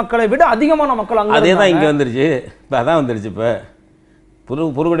பூர்வகுடி மக்களை விட அதிகமான மக்கள் அங்கே, அதே தான் இங்கே வந்துருச்சு. இப்போ அதான் வந்துருச்சு. இப்போ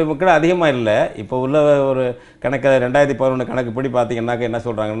பூர்வகுடி மக்கள் அதிகமாக இல்லை. இப்போ உள்ள ஒரு கணக்கு 2011 கணக்குப்படி பார்த்தீங்கன்னாக்க என்ன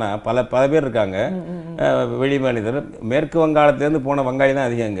சொல்கிறாங்கன்னா, பல பேர் இருக்காங்க வெளி மாநிலர். மேற்கு வங்காளத்துலேருந்து போன வங்காளி தான்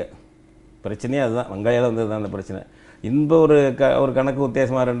அதிகம். இங்கே பிரச்சனையே அதுதான், வங்காளியில் வந்தது தான் அந்த பிரச்சனை. இந்த ஒரு கணக்கு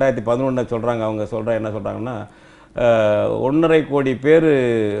உத்தேசமாக 2011 சொல்கிறாங்க. அவங்க என்ன சொல்கிறாங்கன்னா, 1.5 கோடி பேர்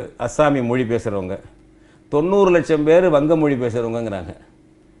அஸ்ஸாமி மொழி பேசுகிறவங்க, 90 லட்சம் பேர் வங்க மொழி பேசுகிறவங்கிறாங்க.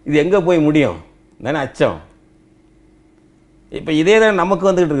 இது எங்கே போய் முடியும் தானே அச்சம். இப்போ இதே தான் நமக்கு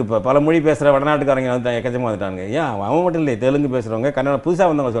வந்துகிட்டு இருக்கு. இப்போ பல மொழி பேசுகிற வடநாட்டுக்காரங்க எக்கச்சமாக வந்துட்டாங்க. ஏன் அவன் மட்டும் இல்லை, தெலுங்கு பேசுகிறவங்க, கன்னடம்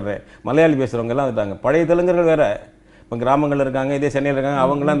புதுசாக வந்தவங்க சொல்கிறேன், மலையாளி பேசுகிறவங்க எல்லாம் வந்துட்டாங்க. பழைய தெலுங்கர்கள் வேறு இப்போ கிராமங்களில் இருக்காங்க, இதே சென்னையில் இருக்காங்க.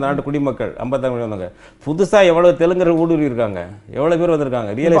 அவங்களாம் இந்த நாட்டு குடிமக்கள் 56 வந்தாங்க. புதுசாக எவ்வளோ தெலுங்கர்கள் ஊடுருவி இருக்காங்க, எவ்வளோ பேர்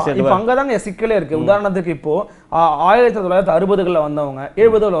வந்திருக்காங்க. ரியல் எஸ்டேட் இப்போ அங்கே தாங்க சிக்கலே இருக்குது. உதாரணத்துக்கு இப்போது 1960களில் வந்தவங்க,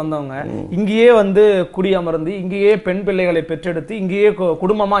 70களில் வந்தவங்க இங்கேயே குடியமர்ந்து இங்கேயே பெண் பிள்ளைகளை பெற்றெடுத்து இங்கேயே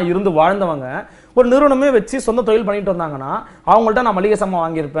குடும்பமாக இருந்து வாழ்ந்தவங்க ஒரு நிறுவனமே வச்சு சொந்த தொழில் பண்ணிட்டு வந்தாங்கன்னா, அவங்கள்ட்ட நான் மளிகை சாமான்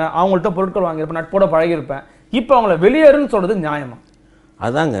வாங்கியிருப்பேன், அவங்கள்ட்ட பொருட்கள் வாங்கியிருப்பேன், நட்போட பழகியிருப்பேன். இப்போ அவங்கள வெளியேறுன்னு சொல்கிறது நியாயமா?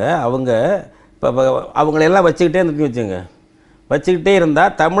 அதாங்க, அவங்க இப்போ அவங்களெல்லாம் வச்சுக்கிட்டே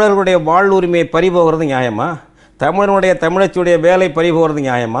இருந்தால் தமிழர்களுடைய வாழ் உரிமையை பறிபோகிறது நியாயமா? தமிழச்சுடைய வேலை பறிபோகிறது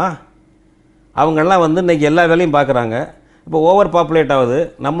நியாயமா? அவங்கெல்லாம் இன்றைக்கி எல்லா வேலையும் பார்க்குறாங்க. இப்போ ஓவர் பாப்புலேட் ஆகுது.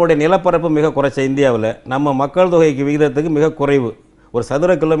 நம்மளுடைய நிலப்பரப்பு மிக குறைச்ச இந்தியாவில் நம்ம மக்கள் தொகைக்கு விகிதத்துக்கு மிக குறைவு. ஒரு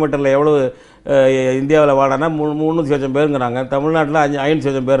சதுர கிலோமீட்டரில் எவ்வளோ இந்தியாவில் வாழனா 300 லட்சம் பேருங்கிறாங்க. தமிழ்நாட்டில் 500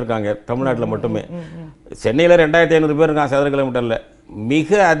 லட்சம் பேர் இருக்காங்க. தமிழ்நாட்டில் மட்டுமே. சென்னையில் 2500 பேர் இருக்காங்க சதுர கிலோமீட்டரில். மிக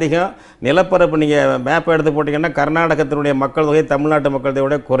அதிகம் நிலப்பரப்பு. நீங்கள் மேப்பை எடுத்து போட்டிங்கன்னா கர்நாடகத்தினுடைய மக்கள் தொகை தமிழ்நாட்டு மக்கள்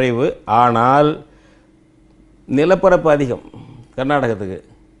தொகையோட குறைவு. ஆனால் நிலப்பரப்பு அதிகம் கர்நாடகத்துக்கு.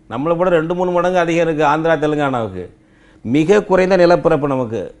 நம்மளை கூட 2-3 மடங்கு அதிகம் இருக்குது ஆந்திரா தெலுங்கானாவுக்கு. மிக குறைந்த நிலப்பரப்பு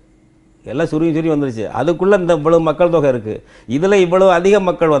நமக்கு, எல்லாம் சுருங்கி வந்துருச்சு. அதுக்குள்ளே இந்த இவ்வளவு மக்கள் தொகை இருக்குது. இதில் இவ்வளவு அதிக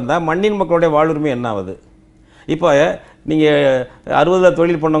மக்கள் வந்தால் மண்ணின் மக்களுடைய வாழ்வுரிமை என்ன ஆகுது? இப்போ நீங்கள் 60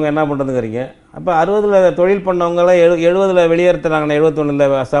 தொழில் பண்ணவங்க என்ன பண்ணுறதுங்கிறீங்க. அப்போ 60 தொழில் பண்ணவங்கள 70 வெளியேறுத்துறாங்கன்னா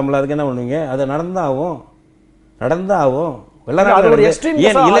 71 அஸ்ஸாமில், அதுக்கு என்ன பண்ணுவீங்க? அது நடந்தாகும்.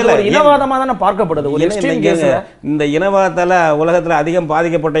 இந்த இனவாதத்தால் உலகத்தில் அதிகம்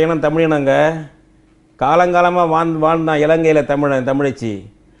பாதிக்கப்பட்ட இனம் தமிழ் இனங்க. காலங்காலமாக வாழ்ந்தான் இலங்கையில் தமிழச்சி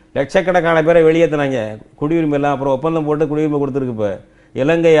லட்சக்கணக்கான பேரை வெளியேற்றினாங்க குடியுரிமை எல்லாம். அப்புறம் ஒப்பந்தம் போட்டு குடியுரிமை கொடுத்துருக்கு. இப்போ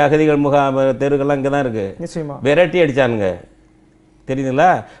இலங்கை அகதிகள் முகாம் தெருக்கெல்லாம் இங்கே தான் இருக்குது. விரட்டி அடித்தானுங்க தெரியுதுங்களா?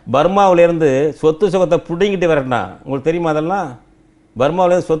 பர்மாவிலேருந்து சொத்து சுகத்தை பிடிங்கிட்டு வரட்டா, உங்களுக்கு தெரியுமா? அதெல்லாம்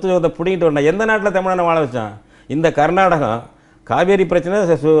பர்மாவிலேருந்து சொத்து சுகத்தை பிடிங்கிட்டு வரட்டா. எந்த நாட்டில் தமிழனை வாழ வச்சான்? இந்த கர்நாடகம் காவேரி பிரச்சனை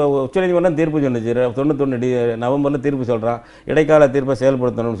உச்சநீதிமன்றம் தீர்ப்பு சொன்னிச்சு. 91 நவம்பரில் தீர்ப்பு சொல்கிறான், இடைக்கால தீர்ப்பை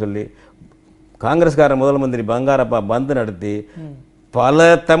செயல்படுத்தணும்னு சொல்லி. காங்கிரஸ்கார முதல் மந்திரி பங்காரப்பா பந்து நடத்தி பல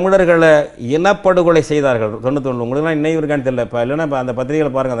தமிழர்களை இனப்படுகொலை செய்தார்கள். 91 உங்களுக்குலாம் நினைவு இருக்கான்னு தெரியல. இப்போ இல்லைன்னா இப்போ அந்த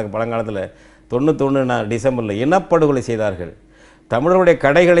பத்திரிகைகளை பாருங்கள். அந்த பழங்காலத்தில் 91 டிசம்பரில் இனப்படுகொலை செய்தார்கள். தமிழர்களுடைய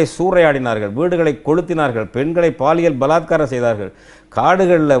கடைகளை சூறையாடினார்கள், வீடுகளை கொளுத்தினார்கள், பெண்களை பாலியல் பலாத்காரம் செய்தார்கள்.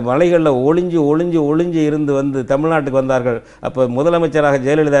 காடுகளில் மலைகளில் ஒளிஞ்சு இருந்து வந்து தமிழ்நாட்டுக்கு வந்தார்கள். அப்போ முதலமைச்சராக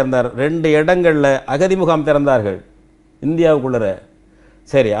ஜெயலலிதா இருந்தார். 2 இடங்களில் அகதி முகாம் திறந்தார்கள் இந்தியாவுக்குள்ளே.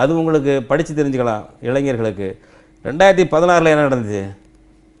 சரி, அது உங்களுக்கு படித்து தெரிஞ்சுக்கலாம் இளைஞர்களுக்கு. 2016 என்ன நடந்துச்சு?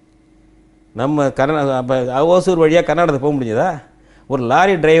 நம்ம அப்போ ஓசூர் வழியாக கர்நாடகத்துக்கு போக முடிஞ்சதா? ஒரு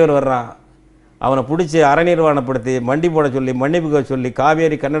லாரி டிரைவர் வர்றான், அவனை பிடிச்சி அறநிர்வாணப்படுத்தி மண்டி போட சொல்லி மன்னிப்புக்க சொல்லி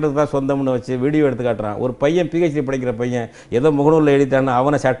காவேரி கன்னடத்துக்கு தான் சொந்தம்னு வச்சு வீடியோ எடுத்து காட்டுறான். ஒரு பையன் PhD படிக்கிற பையன் ஏதோ முகநூலில் எழுதிட்டான்னு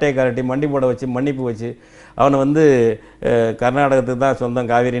அவனை சட்டையை கரட்டி மண்டி போட வச்சு மன்னிப்பு வச்சு அவனை வந்து கர்நாடகத்துக்கு தான்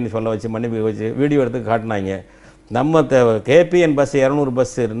சொந்தம் காவேரின்னு சொல்ல வச்சு மன்னிப்பு வச்சு வீடியோ எடுத்து காட்டினாங்க. நம்ம KPN பஸ் 200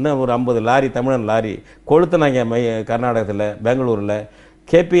 பஸ் இன்னும் ஒரு 50 லாரி தமிழன் லாரி கொளுத்துனாங்க கர்நாடகத்தில் பெங்களூரில்.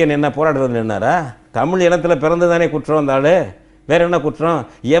 KPN என்ன போராட்டத்தில் நின்னாரா? தமிழ் இனத்தில் பிறந்து தானே குற்றம் வந்தாள், வேற என்ன குற்றம்?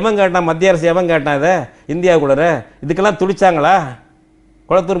 எவன் கேட்டான்? மத்திய அரசு எவன் கேட்டான்? இதை இந்தியாவுக்குள்ள இதுக்கெல்லாம் துடிச்சாங்களா?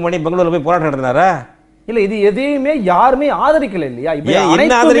 குளத்தூர் மணி பெங்களூரில் போய் போராட்டம் நடத்தினாரா? இல்ல, இது எதையுமே யாருமே ஆதரிக்கல இல்லையா?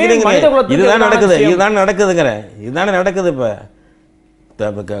 என்ன ஆதரிக்கிறீங்க? இதுதான் நடக்குதுங்கிற இதுதானே நடக்குது. இப்போ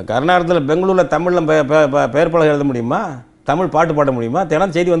கர்நாடகத்தில் பெங்களூரில் தமிழில் பெயர் பலகை எழுத முடியுமா? தமிழ் பாட்டு பாட முடியுமா?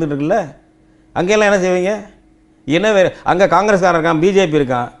 தினம் செய்தி வந்துட்டு இருக்குல்ல. அங்கெல்லாம் என்ன செய்வீங்க? இனவெறி. அங்கே காங்கிரஸ்காரன் இருக்கான், BJP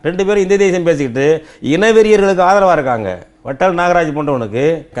இருக்கான், 2 பேரும் இந்திய தேசம் பேசிக்கிட்டு இனவெறியர்களுக்கு ஆதரவாக இருக்காங்க. வட்டால் நாகராஜ் போன்றவனுக்கு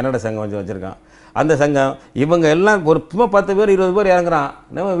கன்னட சங்கம் வச்சுருக்கான். அந்த சங்கம் இவங்க எல்லாம் ஒரு 10 பேர் 20 பேர் இறங்குறான்.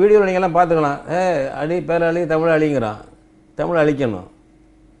 நம்ம வீடியோவில் நீங்கள்லாம் பார்த்துக்கலாம். அழி பேரழி தமிழ் அழிங்கிறான். தமிழ் அழிக்கணும்.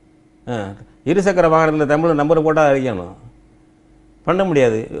 இருசக்கர வாகனத்தில் தமிழ் நம்பர் போட்டால் அழிக்கணும். பண்ண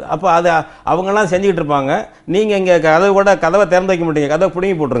முடியாது. அப்போ அது அவங்கெல்லாம் செஞ்சுக்கிட்டு இருப்பாங்க. நீங்கள் இங்கே கதவை திறந்து வைக்க மாட்டீங்க, கதவை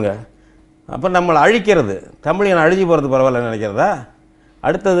பிடுங்கி போட்டுருங்க. அப்போ நம்மளை அழிக்கிறது, தமிழ் அழிஞ்சு போகிறது பரவாயில்ல நினைக்கிறதா?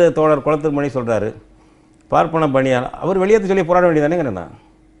 அடுத்தது தோழர் குளத்தூர் மணி சொல்கிறாரு, பார்ப்பன பணியால் அவர் வெளியேற்ற சொல்லி போராட வேண்டியதானேங்கிறேண்ணா.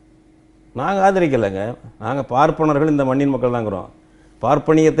 நாங்கள் ஆதரிக்கலைங்க. நாங்கள் பார்ப்பனர்கள் இந்த மண்ணின் மக்கள் தாங்கிறோம்.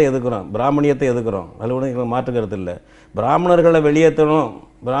 பார்ப்பனியத்தை எதுக்குறோம், பிராமணியத்தை எதுக்குறோம். அதில் கூட எங்களுக்கு மாற்று கருத்து இல்லை. பிராமணர்களை வெளியேற்றணும்,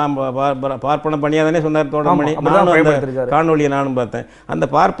 பார்ப்பன பணியாக தானே சொன்னார் தோழர்மணி. நானும் அந்த காணொலியை நானும் பார்த்தேன். அந்த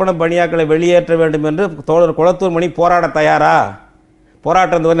பார்ப்பன பணியாக்களை வெளியேற்ற வேண்டும் என்று தோழர் குளத்தூர் மணி போராட தயாரா?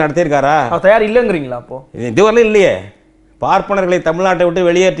 போராட்டம் இதுவரை நடத்தியிருக்காரா? தயார் இல்லைங்கிறீங்களா? அப்போ இதுவரை இல்லையே. பார்ப்பனர்களை தமிழ்நாட்டை விட்டு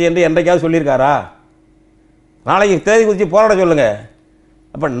வெளியேற்றி என்று என்றைக்காவது சொல்லியிருக்காரா? நாளைக்கு தேதி குறித்து போராட சொல்லுங்க.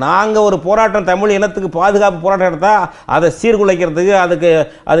 அப்போ நாங்கள் ஒரு போராட்டம் தமிழ் இனத்துக்கு பாதுகாப்பு போராட்டம் எடுத்தால் அதை சீர்குலைக்கிறதுக்கு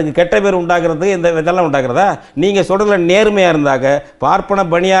அதுக்கு கெட்ட பேர் உண்டாக்குறதுக்கு இதெல்லாம் உண்டாக்குறதா? நீங்கள் சொல்கிறதுல நேர்மையாக இருந்தாக்க பார்ப்பன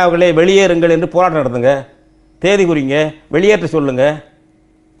பணியாளர்களே வெளியேறுங்கள் என்று போராட்டம் நடத்துங்க, தேதி குறிங்க, வெளியேற்ற சொல்லுங்க.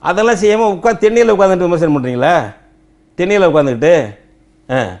 அதெல்லாம் செய்யாமல் தென்னையில் உட்காந்துட்டு விமர்சனம் பண்ணுறீங்களா? தென்னையில் உட்காந்துக்கிட்டு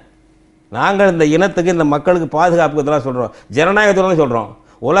நாங்கள் இந்த இனத்துக்கு இந்த மக்களுக்கு பாதுகாப்புக்கு இதெல்லாம் சொல்கிறோம், ஜனநாயகத்தோடு சொல்கிறோம்,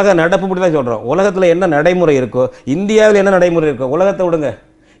 உலக நடப்பு பற்றி தான் சொல்கிறோம். உலகத்தில் என்ன நடைமுறை இருக்கோ, இந்தியாவில் என்ன நடைமுறை இருக்கோ, உலகத்தை விடுங்க,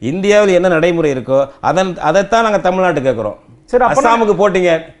 இந்தியாவில் என்ன நடைமுறை இருக்கோ அதைத்தான் நாங்கள் தமிழ்நாட்டு கேட்குறோம். சரி, அஸ்ஸாமுக்கு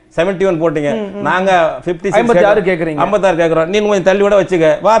போட்டிங்க 71 போட்டிங்க, நாங்கள் 56 கேட்குறீங்க, 56 கேட்குறோம். நீங்கள் கொஞ்சம் தள்ளி விட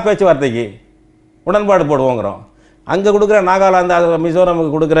வச்சுக்க, வா பேச்சுவார்த்தைக்கு உடன்பாடு போடுவோங்கிறோம். அங்கே கொடுக்குற நாகாலாந்து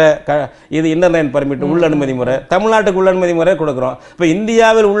மிசோரமுக்கு கொடுக்குற இது இன்னர் லைன் பர்மிட் உள் அனுமதி முறை, தமிழ்நாட்டுக்கு உள் அனுமதி முறை கொடுக்குறோம். இப்போ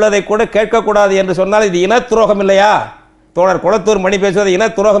இந்தியாவில் உள்ளதை கூட கேட்கக்கூடாது என்று சொன்னால் இது இன துரோகம் இல்லையா? தோழர் குளத்தூர் மணி பேசுவது இன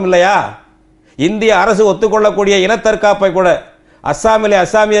துரோகம் இல்லையா? இந்திய அரசு ஒத்துக்கொள்ளக்கூடிய இனத்தற்காப்பை கூட அஸ்ஸாமிலே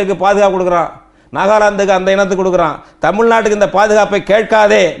அஸ்ஸாமியருக்கு பாதுகாப்பு கொடுக்குறான், நாகாலாந்துக்கு அந்த இனத்துக்கு கொடுக்குறான். தமிழ்நாட்டுக்கு இந்த பாதுகாப்பை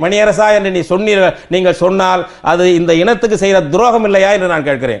கேட்காதே மணியரசா என்று நீங்கள் சொன்னால் அது இந்த இனத்துக்கு செய்கிற துரோகம் இல்லையா என்று நான்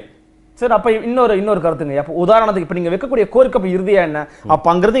கேட்கிறேன். சரி, அப்ப இன்னொரு கருத்துங்க. அப்ப உதாரணத்துக்கு இப்ப நீங்க வைக்கக்கூடிய கோரிக்கை இறுதியா என்ன?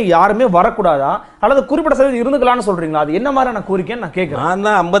 அப்ப அங்கிருந்து யாருமே வரக்கூடாதா அல்லது குறிப்பிட்ட சதவீதம் இருந்துக்கலாம்னு சொல்றீங்களா? அது என்ன மாதிரியான கோரிக்கைன்னு நான் கேட்கிறேன். நான்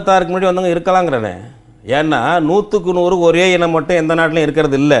தான் 56க்கு முன்னாடி வந்தவங்க இருக்கலாங்கிறேனே. ஏன்னா 100க்கு 100 ஒரே இனம் மட்டும் எந்த நாட்டிலும்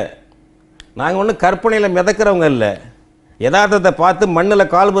இருக்கிறது இல்லை. நாங்கள் ஒன்றும் கற்பனையில் மிதக்கிறவங்க இல்லை, யதார்த்தத்தை பார்த்து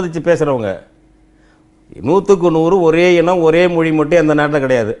மண்ணில் கால் பதிச்சு பேசுகிறவங்க. 100க்கு 100 ஒரே இனம் ஒரே மொழி மட்டும் எந்த நாட்டில்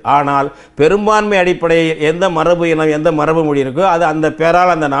கிடையாது. ஆனால் பெரும்பான்மை அடிப்படையில் எந்த மரபு இனம் எந்த மரபு மொழி இருக்கோ அது அந்த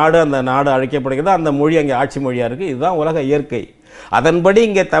பேரால் அந்த நாடு அழைக்கப்படுகிறது. அந்த மொழி அங்கே ஆட்சி மொழியாக இருக்குது. இதுதான் உலக இயற்கை. அதன்படி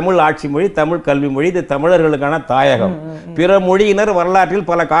இங்கே தமிழ் ஆட்சி மொழி, தமிழ் கல்வி மொழி, இது தமிழர்களுக்கான தாயகம். பிற மொழியினர் வரலாற்றில்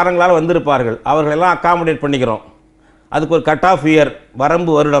பல காரணங்களால் வந்திருப்பார்கள், அவர்களெல்லாம் அக்காமடேட் பண்ணிக்கிறோம். அதுக்கு ஒரு கட் ஆஃப் இயர்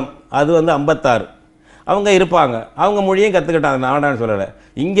வரம்பு வருடம், அது 56. அவங்க இருப்பாங்க, அவங்க மொழியும் கற்றுக்கிட்டாங்க, நாடான்னு சொல்லலை.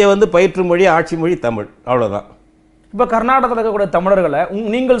 இங்கே பயிற்று மொழி ஆட்சி மொழி தமிழ், அவ்வளோதான். இப்போ கர்நாடகத்தில் இருக்கக்கூடிய தமிழர்களை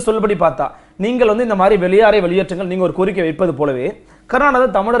நீங்கள் சொல்லபடி பார்த்தா, நீங்கள் இந்த மாதிரி வெளியேற்றுங்கள் நீங்கள் ஒரு கோரிக்கை வைப்பது போலவே கர்நாடக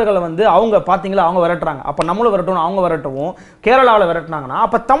தமிழர்களை அவங்க பார்த்தீங்களா அவங்க விரட்டுறாங்க. அப்போ நம்மளும் விரட்டணும், அவங்க விரட்டவும் கேரளாவில் விரட்டினாங்கன்னா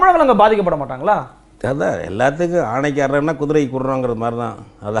அப்போ தமிழர்கள் அங்கே பாதிக்கப்பட மாட்டாங்களா? அதான் எல்லாத்துக்கும் ஆணைக்காரன்னா குதிரை குடுறாங்கிறது மாதிரி தான்.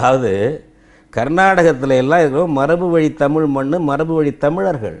 அதாவது கர்நாடகத்தில் எல்லாம் இருக்கிறோம் மரபு வழி தமிழ் மண், மரபு வழி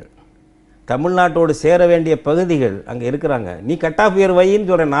தமிழர்கள், தமிழ்நாட்டோடு சேர வேண்டிய பகுதிகள் அங்கே இருக்கிறாங்க. நீ கட் ஆஃப் இயர் வையின்னு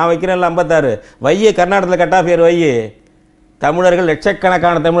சொல்கிறேன், நான் வைக்கிறேன். 56 வைய கர்நாடகத்தில் கட் ஆஃப் இயர் வை. தமிழர்கள்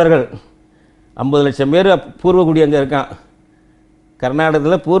லட்சக்கணக்கான தமிழர்கள், 50 லட்சம் பேர் பூர்வகுடி அங்கே இருக்கான்.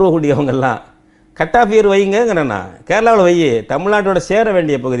 கர்நாடகத்தில் பூர்வகுடி அவங்கெல்லாம் கட் ஆஃப் இயர் வைங்கிறேண்ணா. கேரளாவில் வை, தமிழ்நாட்டோட சேர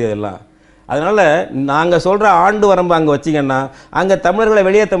வேண்டிய பகுதி அதெல்லாம். அதனால் நாங்கள் சொல்கிற ஆண்டு வரம்பு அங்கே வச்சிங்கன்னா அங்கே தமிழர்களை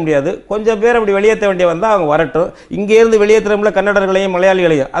வெளியேற்ற முடியாது. கொஞ்சம் பேர் அப்படி வெளியேற்ற வேண்டிய வந்தால் அவங்க வரட்டும். இங்கேருந்து வெளியேற்றுறோம்ல கன்னடர்களையும்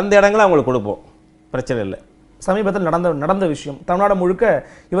மலையாளிகளையும், அந்த இடங்களை அவங்களுக்கு கொடுப்போம், பிரச்சனை இல்லை. சமீபத்தில் நடந்த விஷயம் தமிழ்நாடு முழுக்க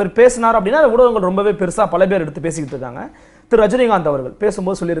இவர் பேசினார் அப்படின்னா ஊடகங்கள் ரொம்பவே பெருசாக பல பேர் எடுத்து பேசிக்கிட்டு இருக்காங்க. திரு ரஜினிகாந்த் அவர்கள்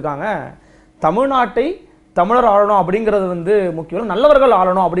பேசும்போது சொல்லியிருக்காங்க, தமிழ்நாட்டை தமிழர் ஆளணும் அப்படிங்கிறது முக்கியம், நல்லவர்கள்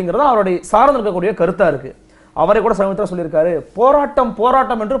ஆளணும் அப்படிங்கிறது அவருடைய சார்ந்து இருக்கக்கூடிய கருத்தாக இருக்குது. அவரை கூட சமீபத்தில் சொல்லியிருக்காரு,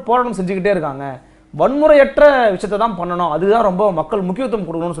 போராட்டம் என்று போராட்டம் செஞ்சுக்கிட்டே இருக்காங்க, வன்முறையற்ற விஷயத்தை தான் பண்ணணும், அதுதான் ரொம்ப மக்கள் முக்கியத்துவம்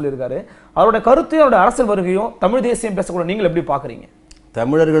கொடுக்கணும்னு சொல்லியிருக்காரு. அவருடைய கருத்தையும் அவருடைய அரசியல் வருகையும் தமிழ் தேசியம் பேசக்கூடிய நீங்கள் எப்படி பார்க்குறீங்க?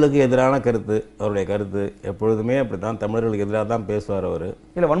 தமிழர்களுக்கு எதிரான கருத்து அவருடைய கருத்து எப்பொழுதுமே அப்படித்தான், தமிழர்களுக்கு எதிராக தான் பேசுவார் அவர்.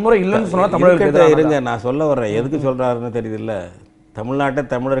 இல்லை வன்முறை இல்லைன்னு சொன்னால் தமிழர்களுக்கு இருங்க, நான் சொல்ல வர்றேன், எதுக்கு சொல்கிறாருன்னு தெரியுதுல்ல. தமிழ்நாட்டை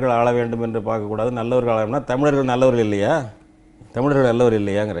தமிழர்கள் ஆள வேண்டும் என்று பார்க்கக்கூடாது, நல்லவர்கள் ஆளணும்னா தமிழர்கள் நல்லவர்கள் இல்லையா, தமிழர்கள் நல்லவர்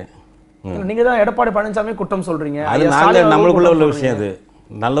இல்லையாங்கிறேன். நீங்க தான் எடப்பாடி பழனிசாமி குற்றம் சொல்றீங்க, அது நாங்கள் நம்மளுக்குள்ள உள்ள விஷயம். அது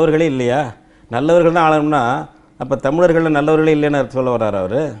நல்லவர்களே இல்லையா, நல்லவர்கள் தான் ஆளணும்னா அப்போ தமிழர்கள் நல்லவர்களே இல்லைன்னு சொல்ல வர்றாரு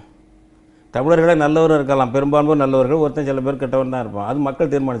அவர். தமிழர்களே நல்லவரும் இருக்கலாம், பெரும்பான்மை நல்லவர்கள், ஒருத்தன் சில பேர் கெட்டவன் தான் இருப்பான், அது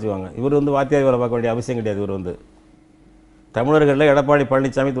மக்கள் தீர்மானிச்சுவாங்க. இவர் வாத்தியார் வேலை பார்க்க வேண்டிய அவசியம் கிடையாது. இவர் தமிழர்களில் எடப்பாடி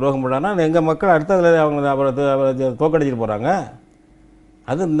பழனிசாமி துரோகம் பண்ணான்னா எங்கள் மக்கள் அடுத்ததில் அவங்க தோக்கடிச்சிட்டு போகிறாங்க.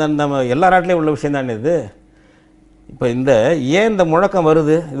 அது நம்ம எல்லா நாட்டிலையும் உள்ள விஷயம் தானே இது. இப்போ ஏன் இந்த முழக்கம்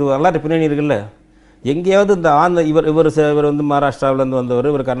வருது, இது வரலாற்று பின்னணி இருக்குல்ல. எங்கேயாவது இவர் மகாராஷ்டிராவிலேருந்து வந்தவர்,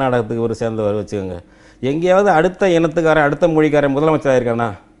 இவர் கர்நாடகத்துக்கு இவர் சேர்ந்தவர் வச்சுக்கோங்க, எங்கேயாவது அடுத்த இனத்துக்காரன் அடுத்த மொழிக்காரன் முதலமைச்சராக இருக்கானா?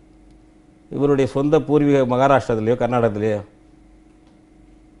 இவருடைய சொந்த பூர்வீக மகாராஷ்டிரத்துலேயோ கர்நாடகத்துலேயோ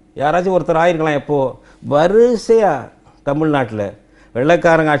யாராச்சும் ஒருத்தர் ஆயிருக்கலாம். எப்போது வரிசையாக தமிழ்நாட்டில்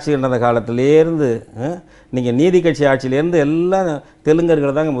வெள்ளைக்காரங்க ஆட்சி இருந்த காலத்திலேருந்து நீங்கள் நீதி கட்சி ஆட்சியிலேருந்து எல்லாம்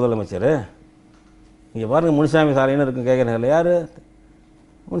தெலுங்கர்கள் தாங்க முதலமைச்சர். இங்கே பாருங்கள், முனுசாமி சாலைன்னு இருக்கும் கேட்குறாங்கல்ல, யார்?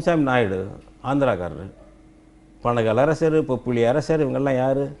 முனுசாமி நாயுடு, ஆந்திராக்காரர். பனகல் அரசர், பொப்புளி அரசர், இவங்கெல்லாம்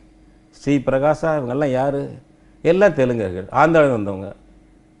யார்? ஸ்ரீ பிரகாஷா, இவங்கெல்லாம் யார்? எல்லாம் தெலுங்கர்கள், ஆந்திராவில் வந்தவங்க.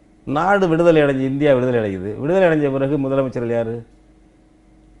 நாடு விடுதலை அடைஞ்சு, இந்தியா விடுதலை அடையுது. விடுதலை அடைஞ்ச பிறகு முதலமைச்சர்கள் யார்?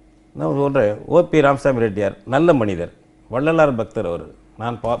 நான் சொல்கிறேன், ஓபி ராமசாமி ரெட்டியார், நல்ல மனிதர், வள்ளலார் பக்தர், அவர்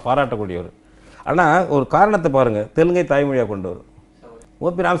நான் பாராட்டக்கூடியவர். ஆனால் ஒரு காரணத்தை பாருங்கள், தெலுங்கை தாய்மொழியாக கொண்டவர்.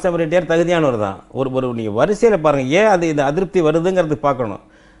 ஓபி ராமசாமி ரெட்டியார் தகுதியானவர் தான். ஒரு நீங்கள் வரிசையில் பாருங்கள், ஏன் அது இந்த அதிருப்தி வருதுங்கிறது பார்க்கணும்.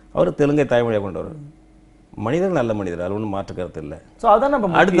 அவர் தெலுங்கை தாய்மொழியாக கொண்டவர், மனிதர், நல்ல மனிதர், அது ஒன்றும் மாற்று கருத்து இல்லை. ஸோ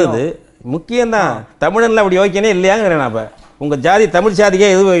அதான் அடுத்தது முக்கியம்தான், தமிழன்ல அப்படி யோக்கியனே இல்லையாங்கிறேன். அப்போ உங்கள் ஜாதி தமிழ்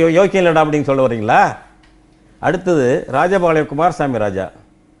ஜாதிக்கே எதுவும் யோக்கியம் இல்லைடா அப்படின்னு சொல்ல வரீங்களா? அடுத்தது ராஜபாளையம் குமாரசாமி ராஜா,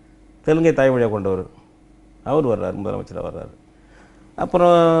 தெலுங்கை தாய்மொழியாக கொண்டவர், அவர் வர்றார், முதலமைச்சராக வர்றார்.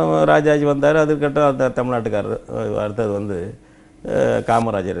 அப்புறம் ராஜாஜி வந்தார், அதுக்கட்ட தமிழ்நாட்டுக்காரர். அடுத்தது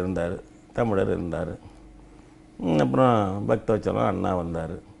காமராஜர் இருந்தார், தமிழர் இருந்தார். அப்புறம் பக்தவச்சலம் அண்ணா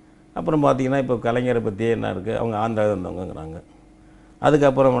வந்தார். அப்புறம் பார்த்திங்கன்னா இப்போ கலைஞரை பற்றியே என்ன இருக்குது, அவங்க ஆந்திராவில் வந்தவங்கிறாங்க.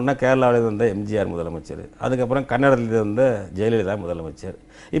 அதுக்கப்புறம் என்ன கேரளாவில் வந்த எம்ஜிஆர் முதலமைச்சர், அதுக்கப்புறம் கன்னடத்தில் வந்த ஜெயலலிதா முதலமைச்சர்,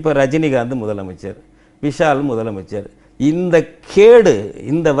 இப்போ ரஜினிகாந்த் முதலமைச்சர், விஷால் முதலமைச்சர். இந்த கேடு,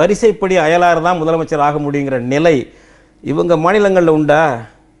 இந்த வரிசைப்படி அயலார் தான் முதலமைச்சர் ஆக முடியுங்கிற நிலை இவங்க மாநிலங்களில் உண்டா?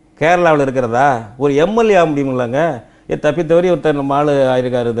 கேரளாவில் இருக்கிறதா? ஒரு எம்எல்ஏ ஆக முடியுமில்லங்க? தப்பித்தவரி ஒருத்தர் நம்ம ஆள்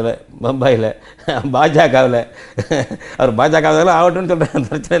ஆயிருக்கார் இதில் பம்பாயில் பாஜகவில். அவர் பாஜகவில் ஆகட்டும்னு சொல்கிறேன்,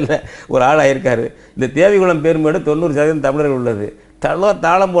 பிரச்சனை இல்லை. ஒரு ஆள் ஆயிருக்காரு. இந்த தேவிகுளம் பேருமேடு 90% தமிழர்கள் உள்ளது.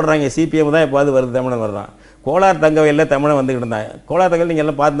 தாளம் போடுறாங்க. சிபிஎம் தான் எப்போது வருது, தமிழன் வர்றான். கோலார் தங்கவையில் தமிழன் வந்துக்கிட்டு இருந்தாங்க. கோலார் தங்கவையில் நீங்கள்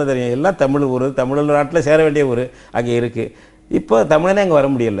எல்லாம் பார்த்து தெரியும், எல்லாம் தமிழ் ஊர், தமிழ் நாட்டில் சேர வேண்டிய ஊர் அங்கே இருக்குது. இப்போ தமிழனே அங்கே வர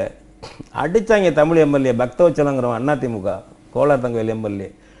முடியல. அடித்தாங்க தமிழ் எம்எல்ஏ பக்தவச்சலங்கிறவன் அதிமுக கோலார் தங்கவேல் எம்எல்ஏ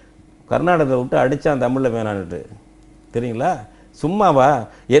கர்நாடகத்தை விட்டு அடித்தான் தமிழில் வேணான்ட்டு. தெரியுங்களா? சும்மாவா?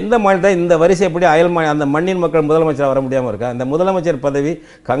 எந்த மாநிலத்தை இந்த வரிசை எப்படி அயல் அந்த மண்ணின் மக்கள் முதலமைச்சராக வர முடியாமல் இருக்கா? இந்த முதலமைச்சர் பதவி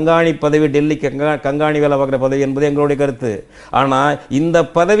கங்காணி பதவி, டெல்லிக்கு கங்காணி வேலை பார்க்குற பதவி என்பது எங்களுடைய கருத்து. ஆனால் இந்த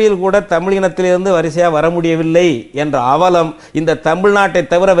பதவியில் கூட தமிழினத்திலிருந்து வரிசையாக வர முடியவில்லை என்ற அவலம் இந்த தமிழ்நாட்டை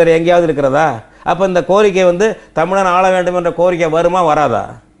தவிர வேறு எங்கேயாவது இருக்கிறதா? அப்போ இந்த கோரிக்கை தமிழன் ஆள வேண்டும் என்ற கோரிக்கை வருமா வராதா?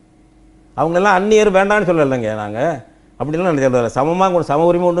 அவங்கெல்லாம் அந்நியர் வேண்டான்னு சொல்லலைங்க. நாங்கள் அப்படிலாம் நினைக்கிறதில்ல. சமமாக சம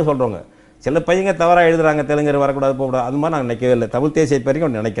உரிமை ஒன்று சொல்கிறோங்க. சில பையங்க தவறாக எழுதுறாங்க, தெலுங்கர் வரக்கூடாது போகக்கூடாது, அது மாதிரி நாங்கள் நினைக்கவே இல்லை. தமிழ் தேசிய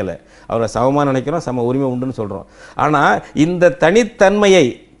வரைக்கும் நினைக்கல. அவரை சமமாக நினைக்கிறோம், சம உரிமை உண்டுன்னு சொல்கிறோம். ஆனால் இந்த தனித்தன்மையை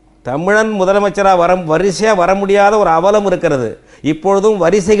தமிழன் முதலமைச்சராக வரிசையாக வர முடியாத ஒரு அவலம் இருக்கிறது. இப்பொழுதும்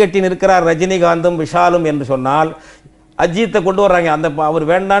வரிசை கட்டி நிற்கிறார் ரஜினிகாந்தும் விஷாலும் என்று சொன்னால் அஜித்தை கொண்டு வர்றாங்க. அவர்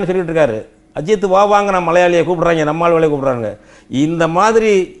வேண்டான்னு சொல்லிட்டு இருக்காரு. அஜித் வாங்க, நான் மலையாளியை கூப்பிட்றாங்க, நம்மால் வேலையை கூப்பிட்றாங்க. இந்த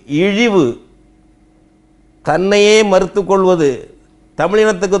மாதிரி இழிவு, தன்னையே மறுத்து கொள்வது,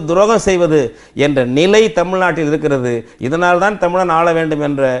 தமிழினத்துக்கு துரோகம் செய்வது என்ற நிலை தமிழ்நாட்டில் இருக்கிறது. இதனால் தான் தமிழன் ஆள வேண்டும்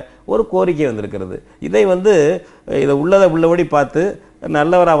என்ற ஒரு கோரிக்கை வந்திருக்கிறது. இதை இதை உள்ளபடி பார்த்து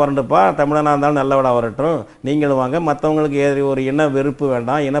நல்லவராக வரண்டுப்பா, தமிழனாக இருந்தாலும் நல்லவராக வரட்டும், நீங்களும் வாங்க, மற்றவங்களுக்கு ஒரு இன வெறுப்பு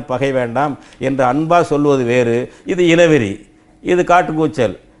வேண்டாம், இன பகை வேண்டாம் என்று அன்பாக சொல்வது வேறு. இது இனவெறி, இது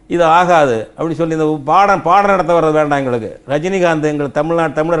காட்டுக்கூச்சல், இது ஆகாது அப்படி சொல்லி இந்த பாடம் நடத்த வர்றது வேண்டாம் எங்களுக்கு. ரஜினிகாந்த் எங்கள்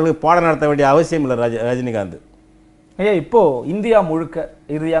தமிழர்களுக்கு பாடம் நடத்த வேண்டிய அவசியம் இல்லை. ரஜினிகாந்த் ஐயா, இப்போ இந்தியா முழுக்க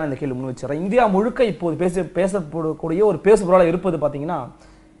இறுதியான இந்த கேள்வி முன் வச்சுறேன். இந்தியா முழுக்க இப்போது பேசப்படக்கூடிய ஒரு பேசுபொருளாக இருப்பது பார்த்தீங்கன்னா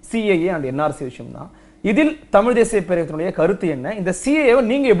சிஏஏ அண்ட் என்ஆர்சி விஷயம் தான். இதில் தமிழ் தேசிய பேரவையினுடைய கருத்து என்ன? இந்த சிஏஏவை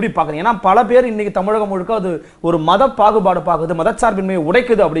நீங்க எப்படி பாக்குறீங்க? ஏன்னா பல பேர் இன்னைக்கு தமிழகம் முழுக்க அது ஒரு மத பாகுபாடு பார்க்குது, மதச்சார்பின்மையை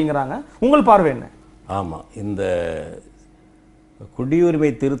உடைக்குது அப்படிங்கிறாங்க. உங்கள் பார்வை என்ன? ஆமாம், இந்த குடியுரிமை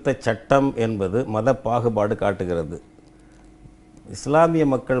திருத்த சட்டம் என்பது மத பாகுபாடு காட்டுகிறது. இஸ்லாமிய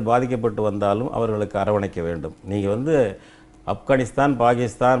மக்கள் பாதிக்கப்பட்டு வந்தாலும் அவர்களுக்கு அரவணைக்க வேண்டும். நீங்கள் ஆப்கானிஸ்தான்,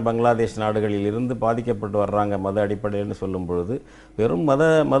 பாகிஸ்தான், பங்களாதேஷ் நாடுகளில் இருந்து பாதிக்கப்பட்டு வர்றாங்க மத அடிப்படையில்னு சொல்லும் பொழுது வெறும்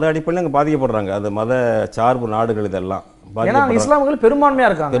மத அடிப்படையில் அங்கே பாதிக்கப்படுறாங்க. அது மத சார்பு நாடுகள் இதெல்லாம் இஸ்லாமியர்கள் பெரும்பான்மையாக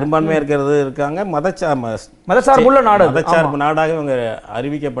இருக்காங்க. மதச்சார்பு நாடாக இவங்க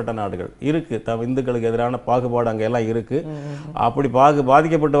அறிவிக்கப்பட்ட நாடுகள் இருக்கு. இந்துக்களுக்கு எதிரான பாகுபாடு அங்கே எல்லாம் இருக்கு. அப்படி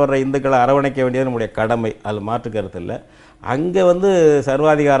பாதிக்கப்பட்டு வர்ற இந்துக்களை அரவணைக்க வேண்டியது நம்முடைய கடமை, அதில் மாற்று கருத்து இல்லை. அங்கே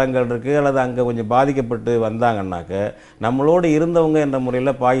சர்வாதிகாரங்கள் இருக்குது, அல்லது அங்கே கொஞ்சம் பாதிக்கப்பட்டு வந்தாங்கன்னாக்க நம்மளோடு இருந்தவங்க என்ற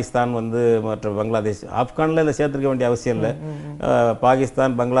முறையில் பாகிஸ்தான் மற்ற பங்களாதேஷ், ஆப்கானில் இதை சேர்த்துருக்க வேண்டிய அவசியம் இல்லை.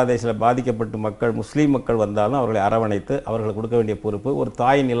 பாகிஸ்தான், பங்களாதேஷில் பாதிக்கப்பட்டு முஸ்லீம் மக்கள் வந்தாலும் அவர்களை அரவணைத்து அவர்களுக்கு கொடுக்க வேண்டிய பொறுப்பு ஒரு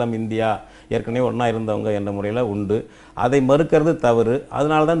தாய் நிலம் இந்தியா, ஏற்கனவே ஒன்றா இருந்தவங்க என்ற முறையில் உண்டு. அதை மறுக்கிறது தவறு.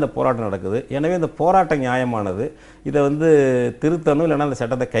 அதனால தான் இந்த போராட்டம் நடக்குது. எனவே இந்த போராட்டம் நியாயமானது. இதை திருத்தணும், இல்லைன்னா அந்த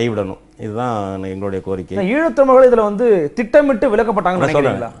சட்டத்தை கைவிடணும். இதுதான் எங்களுடைய கோரிக்கை. ஈழத்தமிழர்கள் இதில் திட்டமிட்டு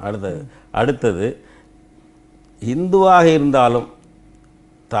விலக்கப்பட்டாங்க. அடுத்தது இந்துவாக இருந்தாலும்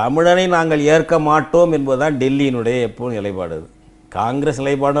தமிழனை நாங்கள் ஏற்க மாட்டோம் என்பதுதான் டெல்லியினுடைய எப்போவும் நிலைப்பாடு. காங்கிரஸ்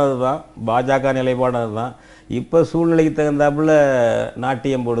நிலைப்பாடும் அதுதான், பாஜக நிலைப்பாடும் அதுதான். இப்போ சூழ்நிலைக்கு தகுந்தாப்புல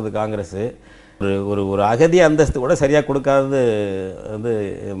நாட்டியம் போடுது காங்கிரஸ். ஒரு அகதி அந்தஸ்து கூட சரியாக கொடுக்காதது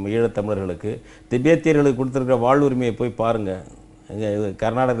ஈழத்தமிழர்களுக்கு. திபேத்தியர்களுக்கு கொடுத்துருக்கிற வாழ்வுரிமையை போய் பாருங்கள். இங்கே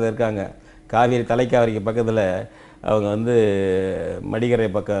கர்நாடகத்தில் இருக்காங்க, காவேரி தலைக்காவிரிக்கு பக்கத்தில் அவங்க மடிகரை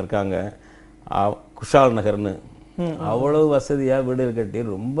பக்கம் இருக்காங்க, குஷால் நகர்னு. அவ்வளவு வசதியாக வீடு கட்டி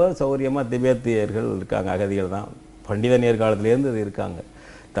ரொம்ப சௌகரியமாக திபேத்தியர்கள் இருக்காங்க. அகதிகள் தான், பண்டித நேர்காலத்திலேருந்து இது இருக்காங்க.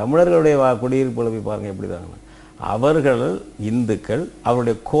 தமிழர்களுடைய குடியிருப்புகளை போய் பாருங்கள் எப்படி தாங்க. அவர்கள் இந்துக்கள்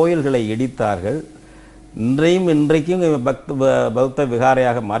அவருடைய கோயில்களை இடித்தார்கள். இன்றைக்கும் பௌத்த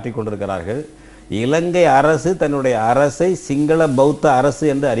விகாரையாக மாற்றிக்கொண்டிருக்கிறார்கள். இலங்கை அரசு தன்னுடைய அரசை சிங்கள பௌத்த அரசு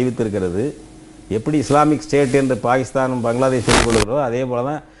என்று அறிவித்திருக்கிறது. எப்படி இஸ்லாமிக் ஸ்டேட் என்று பாகிஸ்தானும் பங்களாதேஷும் கொள்கிறதோ அதே போல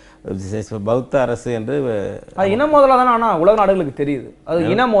தான் பௌத்த அரசு என்று. இன மோதலாக தானே, ஆனால் உலக நாடுகளுக்கு தெரியுது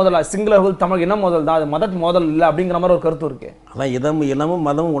அது இன மோதலா, சிங்களர்கள் தமிழ் இன மோதல் தான், அது மத மோதல் இல்லை அப்படிங்கிற மாதிரி ஒரு கருத்து இருக்கு. அதான் இனமும்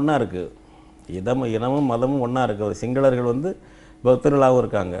மதமும் ஒன்றா இருக்குது. இனமும் மதமும் ஒன்றா இருக்குது. சிங்களர்கள் பௌத்தர்களாகவும்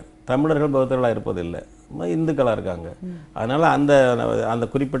இருக்காங்க, தமிழர்கள் பௌத்தர்களாக இருப்பதில்லை, இந்துக்களாக இருக்காங்க. அதனால் அந்த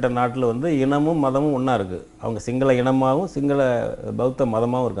குறிப்பிட்ட நாட்டில் இனமும் மதமும் ஒன்றா இருக்குது. அவங்க சிங்கள இனமாகவும் சிங்கள பௌத்த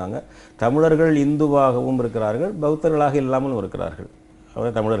மதமாகவும் இருக்காங்க. தமிழர்கள் இந்துவாகவும் இருக்கிறார்கள், பௌத்தர்களாக இல்லாமலும் இருக்கிறார்கள்.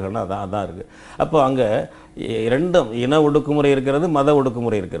 தமிழர்கள்னால் அதான் இருக்குது. அப்போ அங்கே ரெண்டும் இன ஒடுக்குமுறை இருக்கிறது, மத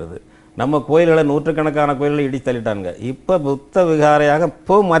ஒடுக்குமுறை இருக்கிறது. நம்ம கோயில்களை நூற்றுக்கணக்கான கோயில்களை இடித்து தள்ளிட்டாங்க. இப்போ புத்த விகாரையாக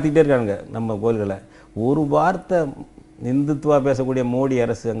இப்போ மாற்றிக்கிட்டே இருக்காங்க நம்ம கோயில்களை. ஒரு வார்த்தை இந்துத்துவா பேசக்கூடிய மோடி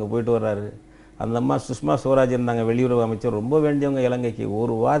அரசு அங்கே போயிட்டு வர்றாரு. அந்த அம்மா சுஷ்மா ஸ்வராஜ் இருந்தாங்க, வெளியுறவு அமைச்சர், ரொம்ப வேண்டியவங்க இலங்கைக்கு.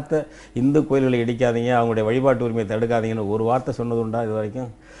 ஒரு வார்த்தை இந்து கோயில்களை இடிக்காதீங்க, அவங்களுடைய வழிபாட்டு உரிமையை தடுக்காதீங்கன்னு ஒரு வார்த்தை சொன்னதுண்டா இது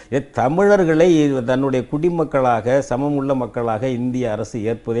வரைக்கும்? தமிழர்களை தன்னுடைய குடிமக்களாக சமமுள்ள மக்களாக இந்திய அரசு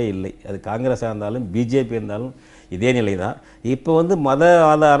ஏற்பதே இல்லை. அது காங்கிரஸாக இருந்தாலும் பிஜேபி இருந்தாலும் இதே நிலை தான். இப்போ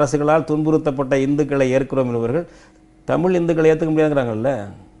மதவாத அரசுகளால் துன்புறுத்தப்பட்ட இந்துக்களை ஏற்கிறோம் என்பவர்கள் தமிழ் இந்துக்களை ஏற்றுக்க முடியாதுங்கிறாங்கல்ல.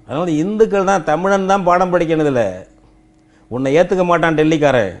 அதனால் இந்துக்கள் தான் தமிழன் தான் பாடம் படிக்கணுதில்ல. உன்னை ஏற்றுக்க மாட்டான்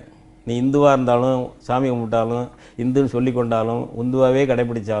டெல்லிக்காரன். நீ இந்துவாக இருந்தாலும் சாமி கும்பிட்டாலும் இந்துன்னு சொல்லி கொண்டாலும் இந்துவாகவே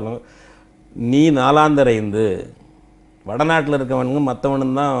கடைப்பிடிச்சாலும் நீ நாலாந்தர இந்து. வடநாட்டில் இருக்கவனுங்க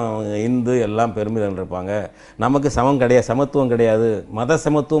மற்றவனும் தான் இந்து எல்லாம் பெருமிதம் இருப்பாங்க. நமக்கு சமத்துவம் கிடையாது, மத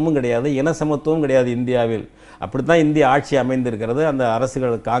சமத்துவமும் கிடையாது, இன சமத்துவம் கிடையாது இந்தியாவில். அப்படி தான் இந்திய ஆட்சி அமைந்திருக்கிறது. அந்த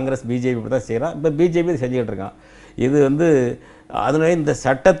அரசுகள் காங்கிரஸ் பிஜேபி இப்படி தான் செய்கிறான். இப்போ பிஜேபி செஞ்சுக்கிட்டு இருக்கான். இது அதனால இந்த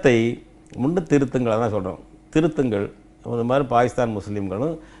சட்டத்தை திருத்துங்களை தான் சொல்கிறோம். திருத்துங்கள். இந்த மாதிரி பாகிஸ்தான்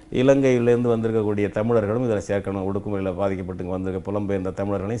முஸ்லீம்களும் இலங்கையிலேருந்து வந்திருக்கக்கூடிய தமிழர்களும் இதில் சேர்க்கணும். ஒடுக்குமுறையில் பாதிக்கப்பட்டு வந்திருக்க புலம்பெயர்ந்த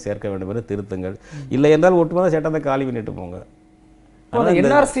தமிழர்களையும் சேர்க்க வேண்டும் என்று திருத்துங்கள். இல்லை என்றால் ஒட்டுமொத்த சட்டத்தை காலி பண்ணிட்டு போங்க.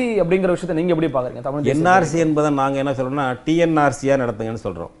 என்ஆர்சி அப்படிங்கிற விஷயத்தை நீங்கள் எப்படி பார்க்குறீங்க? தமிழ் என்ஆர்சி என்பதை நாங்கள் என்ன சொல்கிறோம்னா டிஎன்ஆர்சியாக நடத்துங்கன்னு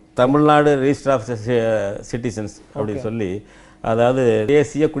சொல்கிறோம். தமிழ்நாடு ரிஜிஸ்டர் ஆஃப் சிட்டிசன்ஸ் அப்படின்னு சொல்லி, அதாவது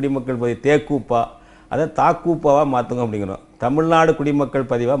தேசிய குடிமக்கள் பதிவு தேக்கூப்பா, அதை தாக்கூப்பாவாக மாற்றுங்க அப்படிங்கிறோம். தமிழ்நாடு குடிமக்கள்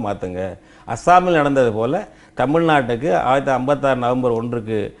பதிவாக மாற்றுங்க. அஸ்ஸாமில் நடந்தது போல் தமிழ்நாட்டுக்கு 1956 நவம்பர்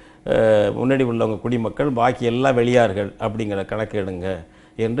 1க்கு முன்னாடி உள்ளவங்க குடிமக்கள், பாக்கி எல்லாம் வெளியார்கள் அப்படிங்கிற கணக்கு எடுங்க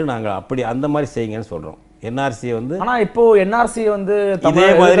என்று நாங்கள் அப்படி அந்த மாதிரி செய்யுங்கன்னு சொல்கிறோம். என்ஆர்சியை ஆனால் இப்போ என்ஆர்சியை இதே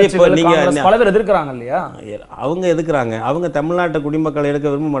மாதிரி இப்போ நீங்கள் பல பேர் எதிர்க்கிறாங்க இல்லையா? அவங்க எதுக்குறாங்க? அவங்க தமிழ்நாட்டு குடிமக்களை எடுக்க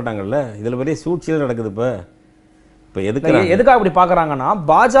விரும்ப மாட்டாங்கல்ல. இதில் பெரிய சூழ்ச்சியில் நடக்குது. இப்போ எதுக்காக இப்படி பார்க்குறாங்கன்னா,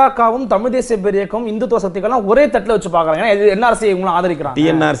 பாஜகவும் தமிழ் தேசிய பேரியக்கம் இந்துத்துவ சக்திகள்லாம் ஒரே தட்டில் வச்சு பார்க்குறாங்க. ஏன்னா என்ஆர்சி இவங்களும் ஆதரிக்கிறாங்க.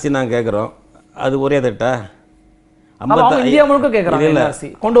 டிஎன்ஆர்சி நான் கேட்குறோம், அது ஒரே தட்டா? இந்தியா முழுக்க கேட்குறாங்க.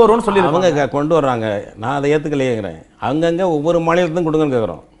 கொண்டு வருவோம்னு சொல்லி அவங்க கொண்டு வர்றாங்க. நான் அதை ஏற்றுக்கலையேங்கிறேன். அங்கங்கே ஒவ்வொரு மாநிலத்துக்கும் கொடுங்கன்னு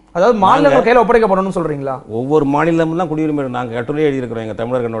கேட்குறோம். அதாவது மாநிலங்கள் கையில் ஒப்படைக்கப்படணும்னு சொல்கிறீங்களா? ஒவ்வொரு மாநிலமும் தான் குடியுரிமை. நாங்கள் கட்டுரை எழுதியிருக்கிறோம். எங்கள்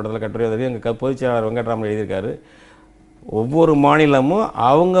தமிழர் கண்ணோட்டத்தில் கட்டுரை எழுதி எங்கள் பொதுச் செயலாளர் வெங்கட்ராமன் எழுதியிருக்காரு. ஒவ்வொரு மாநிலமும்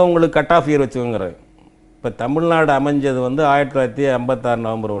அவங்களுக்கு கட் ஆஃப் இயர் வச்சுங்கிறேன். இப்போ தமிழ்நாடு அமைஞ்சது 1956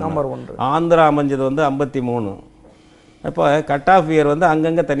 நவம்பர் 1. ஆந்திரா அமைஞ்சது 53. இப்போ கட் ஆஃப் இயர்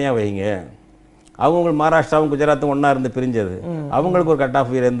அங்கங்கே தனியாக வைங்க. அவங்க மகாராஷ்டிராவும் குஜராத்தும் ஒன்றா இருந்து பிரிஞ்சது, அவங்களுக்கு ஒரு கட்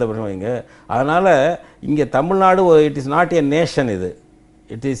ஆஃப் இயர் எந்த பிரச்சனை வைங்க. அதனால் இங்கே Tamil Nadu it is not a nation,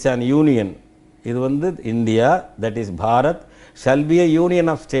 it is an union. இது India, that is Bharat shall be a union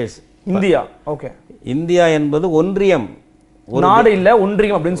of states. India okay. India என்பது ஒன்றியம், நாடு இல்லை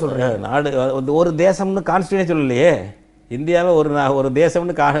ஒன்றியம் அப்படின்னு சொல்கிறேன். நாடு ஒரு தேசம்னு கான்ஸ்டியூஷன் சொல்லலையே. இந்தியாவில் ஒரு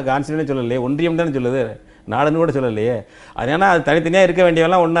தேசம்னு கான்ஸ்டியூஷன் சொல்லலையே, ஒன்றியம் தானே சொல்லுது, நாடுன்னு கூட சொல்லலையே. அது ஏன்னா அது தனித்தனியாக இருக்க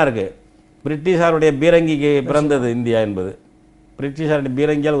வேண்டியவெல்லாம் ஒன்றா இருக்குது. பிரிட்டிஷாருடைய பீரங்கிக்கு பிறந்தது இந்தியா என்பது, பிரிட்டிஷாருடைய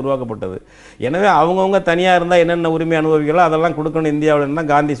பீரங்கியால் உருவாக்கப்பட்டது. எனவே அவங்கவுங்க தனியாக இருந்தால் என்னென்ன உரிமை அனுபவிக்கலாம் அதெல்லாம் கொடுக்கணும் இந்தியாவில்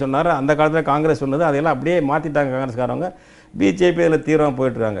தான் காந்தி சொன்னார். அந்த காலத்தில் காங்கிரஸ் சொன்னது, அதையெல்லாம் அப்படியே மாற்றிட்டாங்க காங்கிரஸ்காரவங்க. பிஜேபி இதில் தீவிரமாக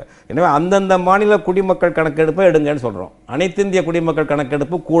போயிட்டுருக்காங்க. எனவே அந்தந்த மாநில குடிமக்கள் கணக்கெடுப்பை எடுங்கன்னு சொல்கிறோம். அனைத்திந்திய குடிமக்கள்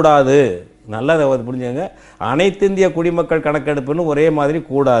கணக்கெடுப்பு கூடாது. நல்லா புரிஞ்சுங்க. அனைத்திந்திய குடிமக்கள் கணக்கெடுப்புன்னு ஒரே மாதிரி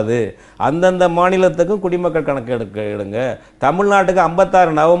கூடாது. அந்தந்த மாநிலத்துக்கும் குடிமக்கள் கணக்கெடுக்க எடுங்க. தமிழ்நாட்டுக்கு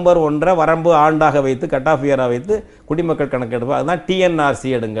 56 நவம்பர் 1 வரம்பு ஆண்டாக வைத்து கட் ஆஃப் இயராக வைத்து குடிமக்கள் கணக்கெடுப்பு, அதுதான்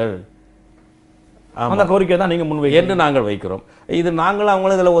டிஎன்ஆர்சி எடுங்கள். அந்த கோரிக்கை தான் நீங்கள் முன்வை என்று நாங்கள் வைக்கிறோம். இது நாங்களும்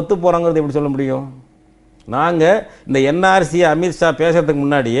அவங்களும் இதில் ஒத்து போகிறாங்கிறது எப்படி சொல்ல முடியும்? நாங்கள் இந்த என்ஆர்சி அமித்ஷா பேசுறதுக்கு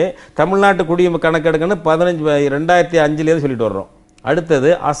முன்னாடியே தமிழ்நாட்டு குடியுரிமை கணக்கெடுக்கன்னு 2005 சொல்லிட்டு வர்றோம். அடுத்தது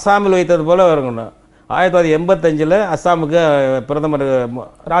அஸ்ஸாமில் வைத்தது போல வரணும். 1985 அஸ்ஸாமுக்கு பிரதமர்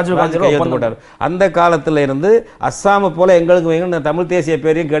ராஜீவ்காந்தி கையெழுத்து போட்டார். அந்த காலத்தில் இருந்து அஸ்ஸாமை போல எங்களுக்கு வைங்க தமிழ் தேசிய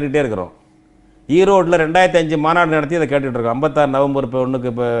பேரையும் கேட்டுகிட்டே இருக்கிறோம். ஈரோட்டில் 2005 மாநாடு நடத்தி அதை கேட்டுட்ருக்கோம். 56 நவம்பர் 1க்கு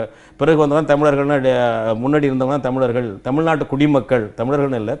இப்போ பிறகு வந்தவங்க தமிழர்கள்னு முன்னாடி இருந்தவங்க தான் தமிழர்கள், தமிழ்நாட்டு குடிமக்கள்,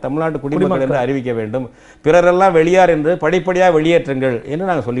 தமிழர்கள்னு இல்லை தமிழ்நாட்டு குடிமக்கள் என்று அறிவிக்க வேண்டும். பிறரெல்லாம் வெளியார் என்று படிப்படியாக வெளியேற்றுங்கள் என்று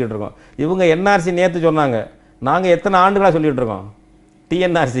நாங்கள் சொல்லிகிட்டு இருக்கோம். இவங்க என்ஆர்சி நேற்று சொன்னாங்க. நாங்கள் எத்தனை ஆண்டுகளாக சொல்லிகிட்டு இருக்கோம்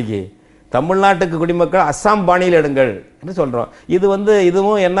டிஎன்ஆர்சிக்கு தமிழ்நாட்டுக்கு குடிமக்கள் அஸ்ஸாம் பாணியில் எடுங்கள் என்று சொல்கிறோம்.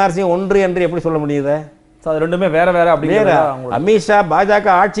 இதுவும் என்ஆர்சியும் ஒன்று என்று எப்படி சொல்ல முடியுது? அது ரெண்டுமே வேற வேற அப்படி வேற. அமித்ஷா பாஜக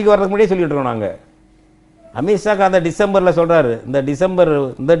ஆட்சிக்கு வர்றதுக்கு முன்னாடியே சொல்லிட்டு இருக்கோம் நாங்கள். அமித்ஷாக்கு அந்த டிசம்பரில் சொல்கிறாரு, இந்த டிசம்பர்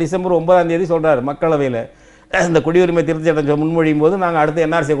 9ஆம் தேதி சொல்கிறாரு மக்களவையில் இந்த குடியுரிமை திருத்த சட்டம் முன்மொழியும் போது நாங்கள் அடுத்து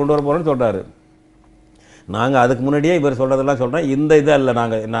என்ஆர்சியை கொண்டு வர போகிறோம்னு சொல்கிறாரு. நாங்கள் அதுக்கு முன்னாடியே இவர் சொல்கிறதெல்லாம் சொல்கிறோம். இந்த இது அல்ல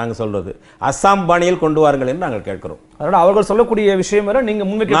நாங்கள் சொல்கிறது, அஸ்ஸாம் பாணியில் கொண்டு வாருங்கள் என்று நாங்கள் கேட்குறோம். அதோட அவர்கள் சொல்லக்கூடிய விஷயம் வேறு, நீங்கள்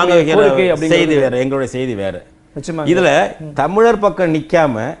முன்வைக்க செய்தி வேறு, எங்களுடைய செய்தி வேறு. இதில் தமிழர் பக்கம்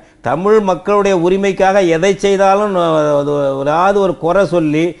நிற்காம தமிழ் மக்களுடைய உரிமைக்காக எதை செய்தாலும் ஏதாவது ஒரு குறை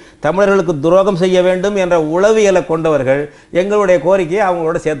சொல்லி தமிழர்களுக்கு துரோகம் செய்ய வேண்டும் என்ற உளவியலை கொண்டவர்கள் எங்களுடைய கோரிக்கையை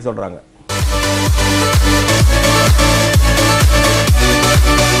அவங்களோட சேர்த்து சொல்கிறாங்க.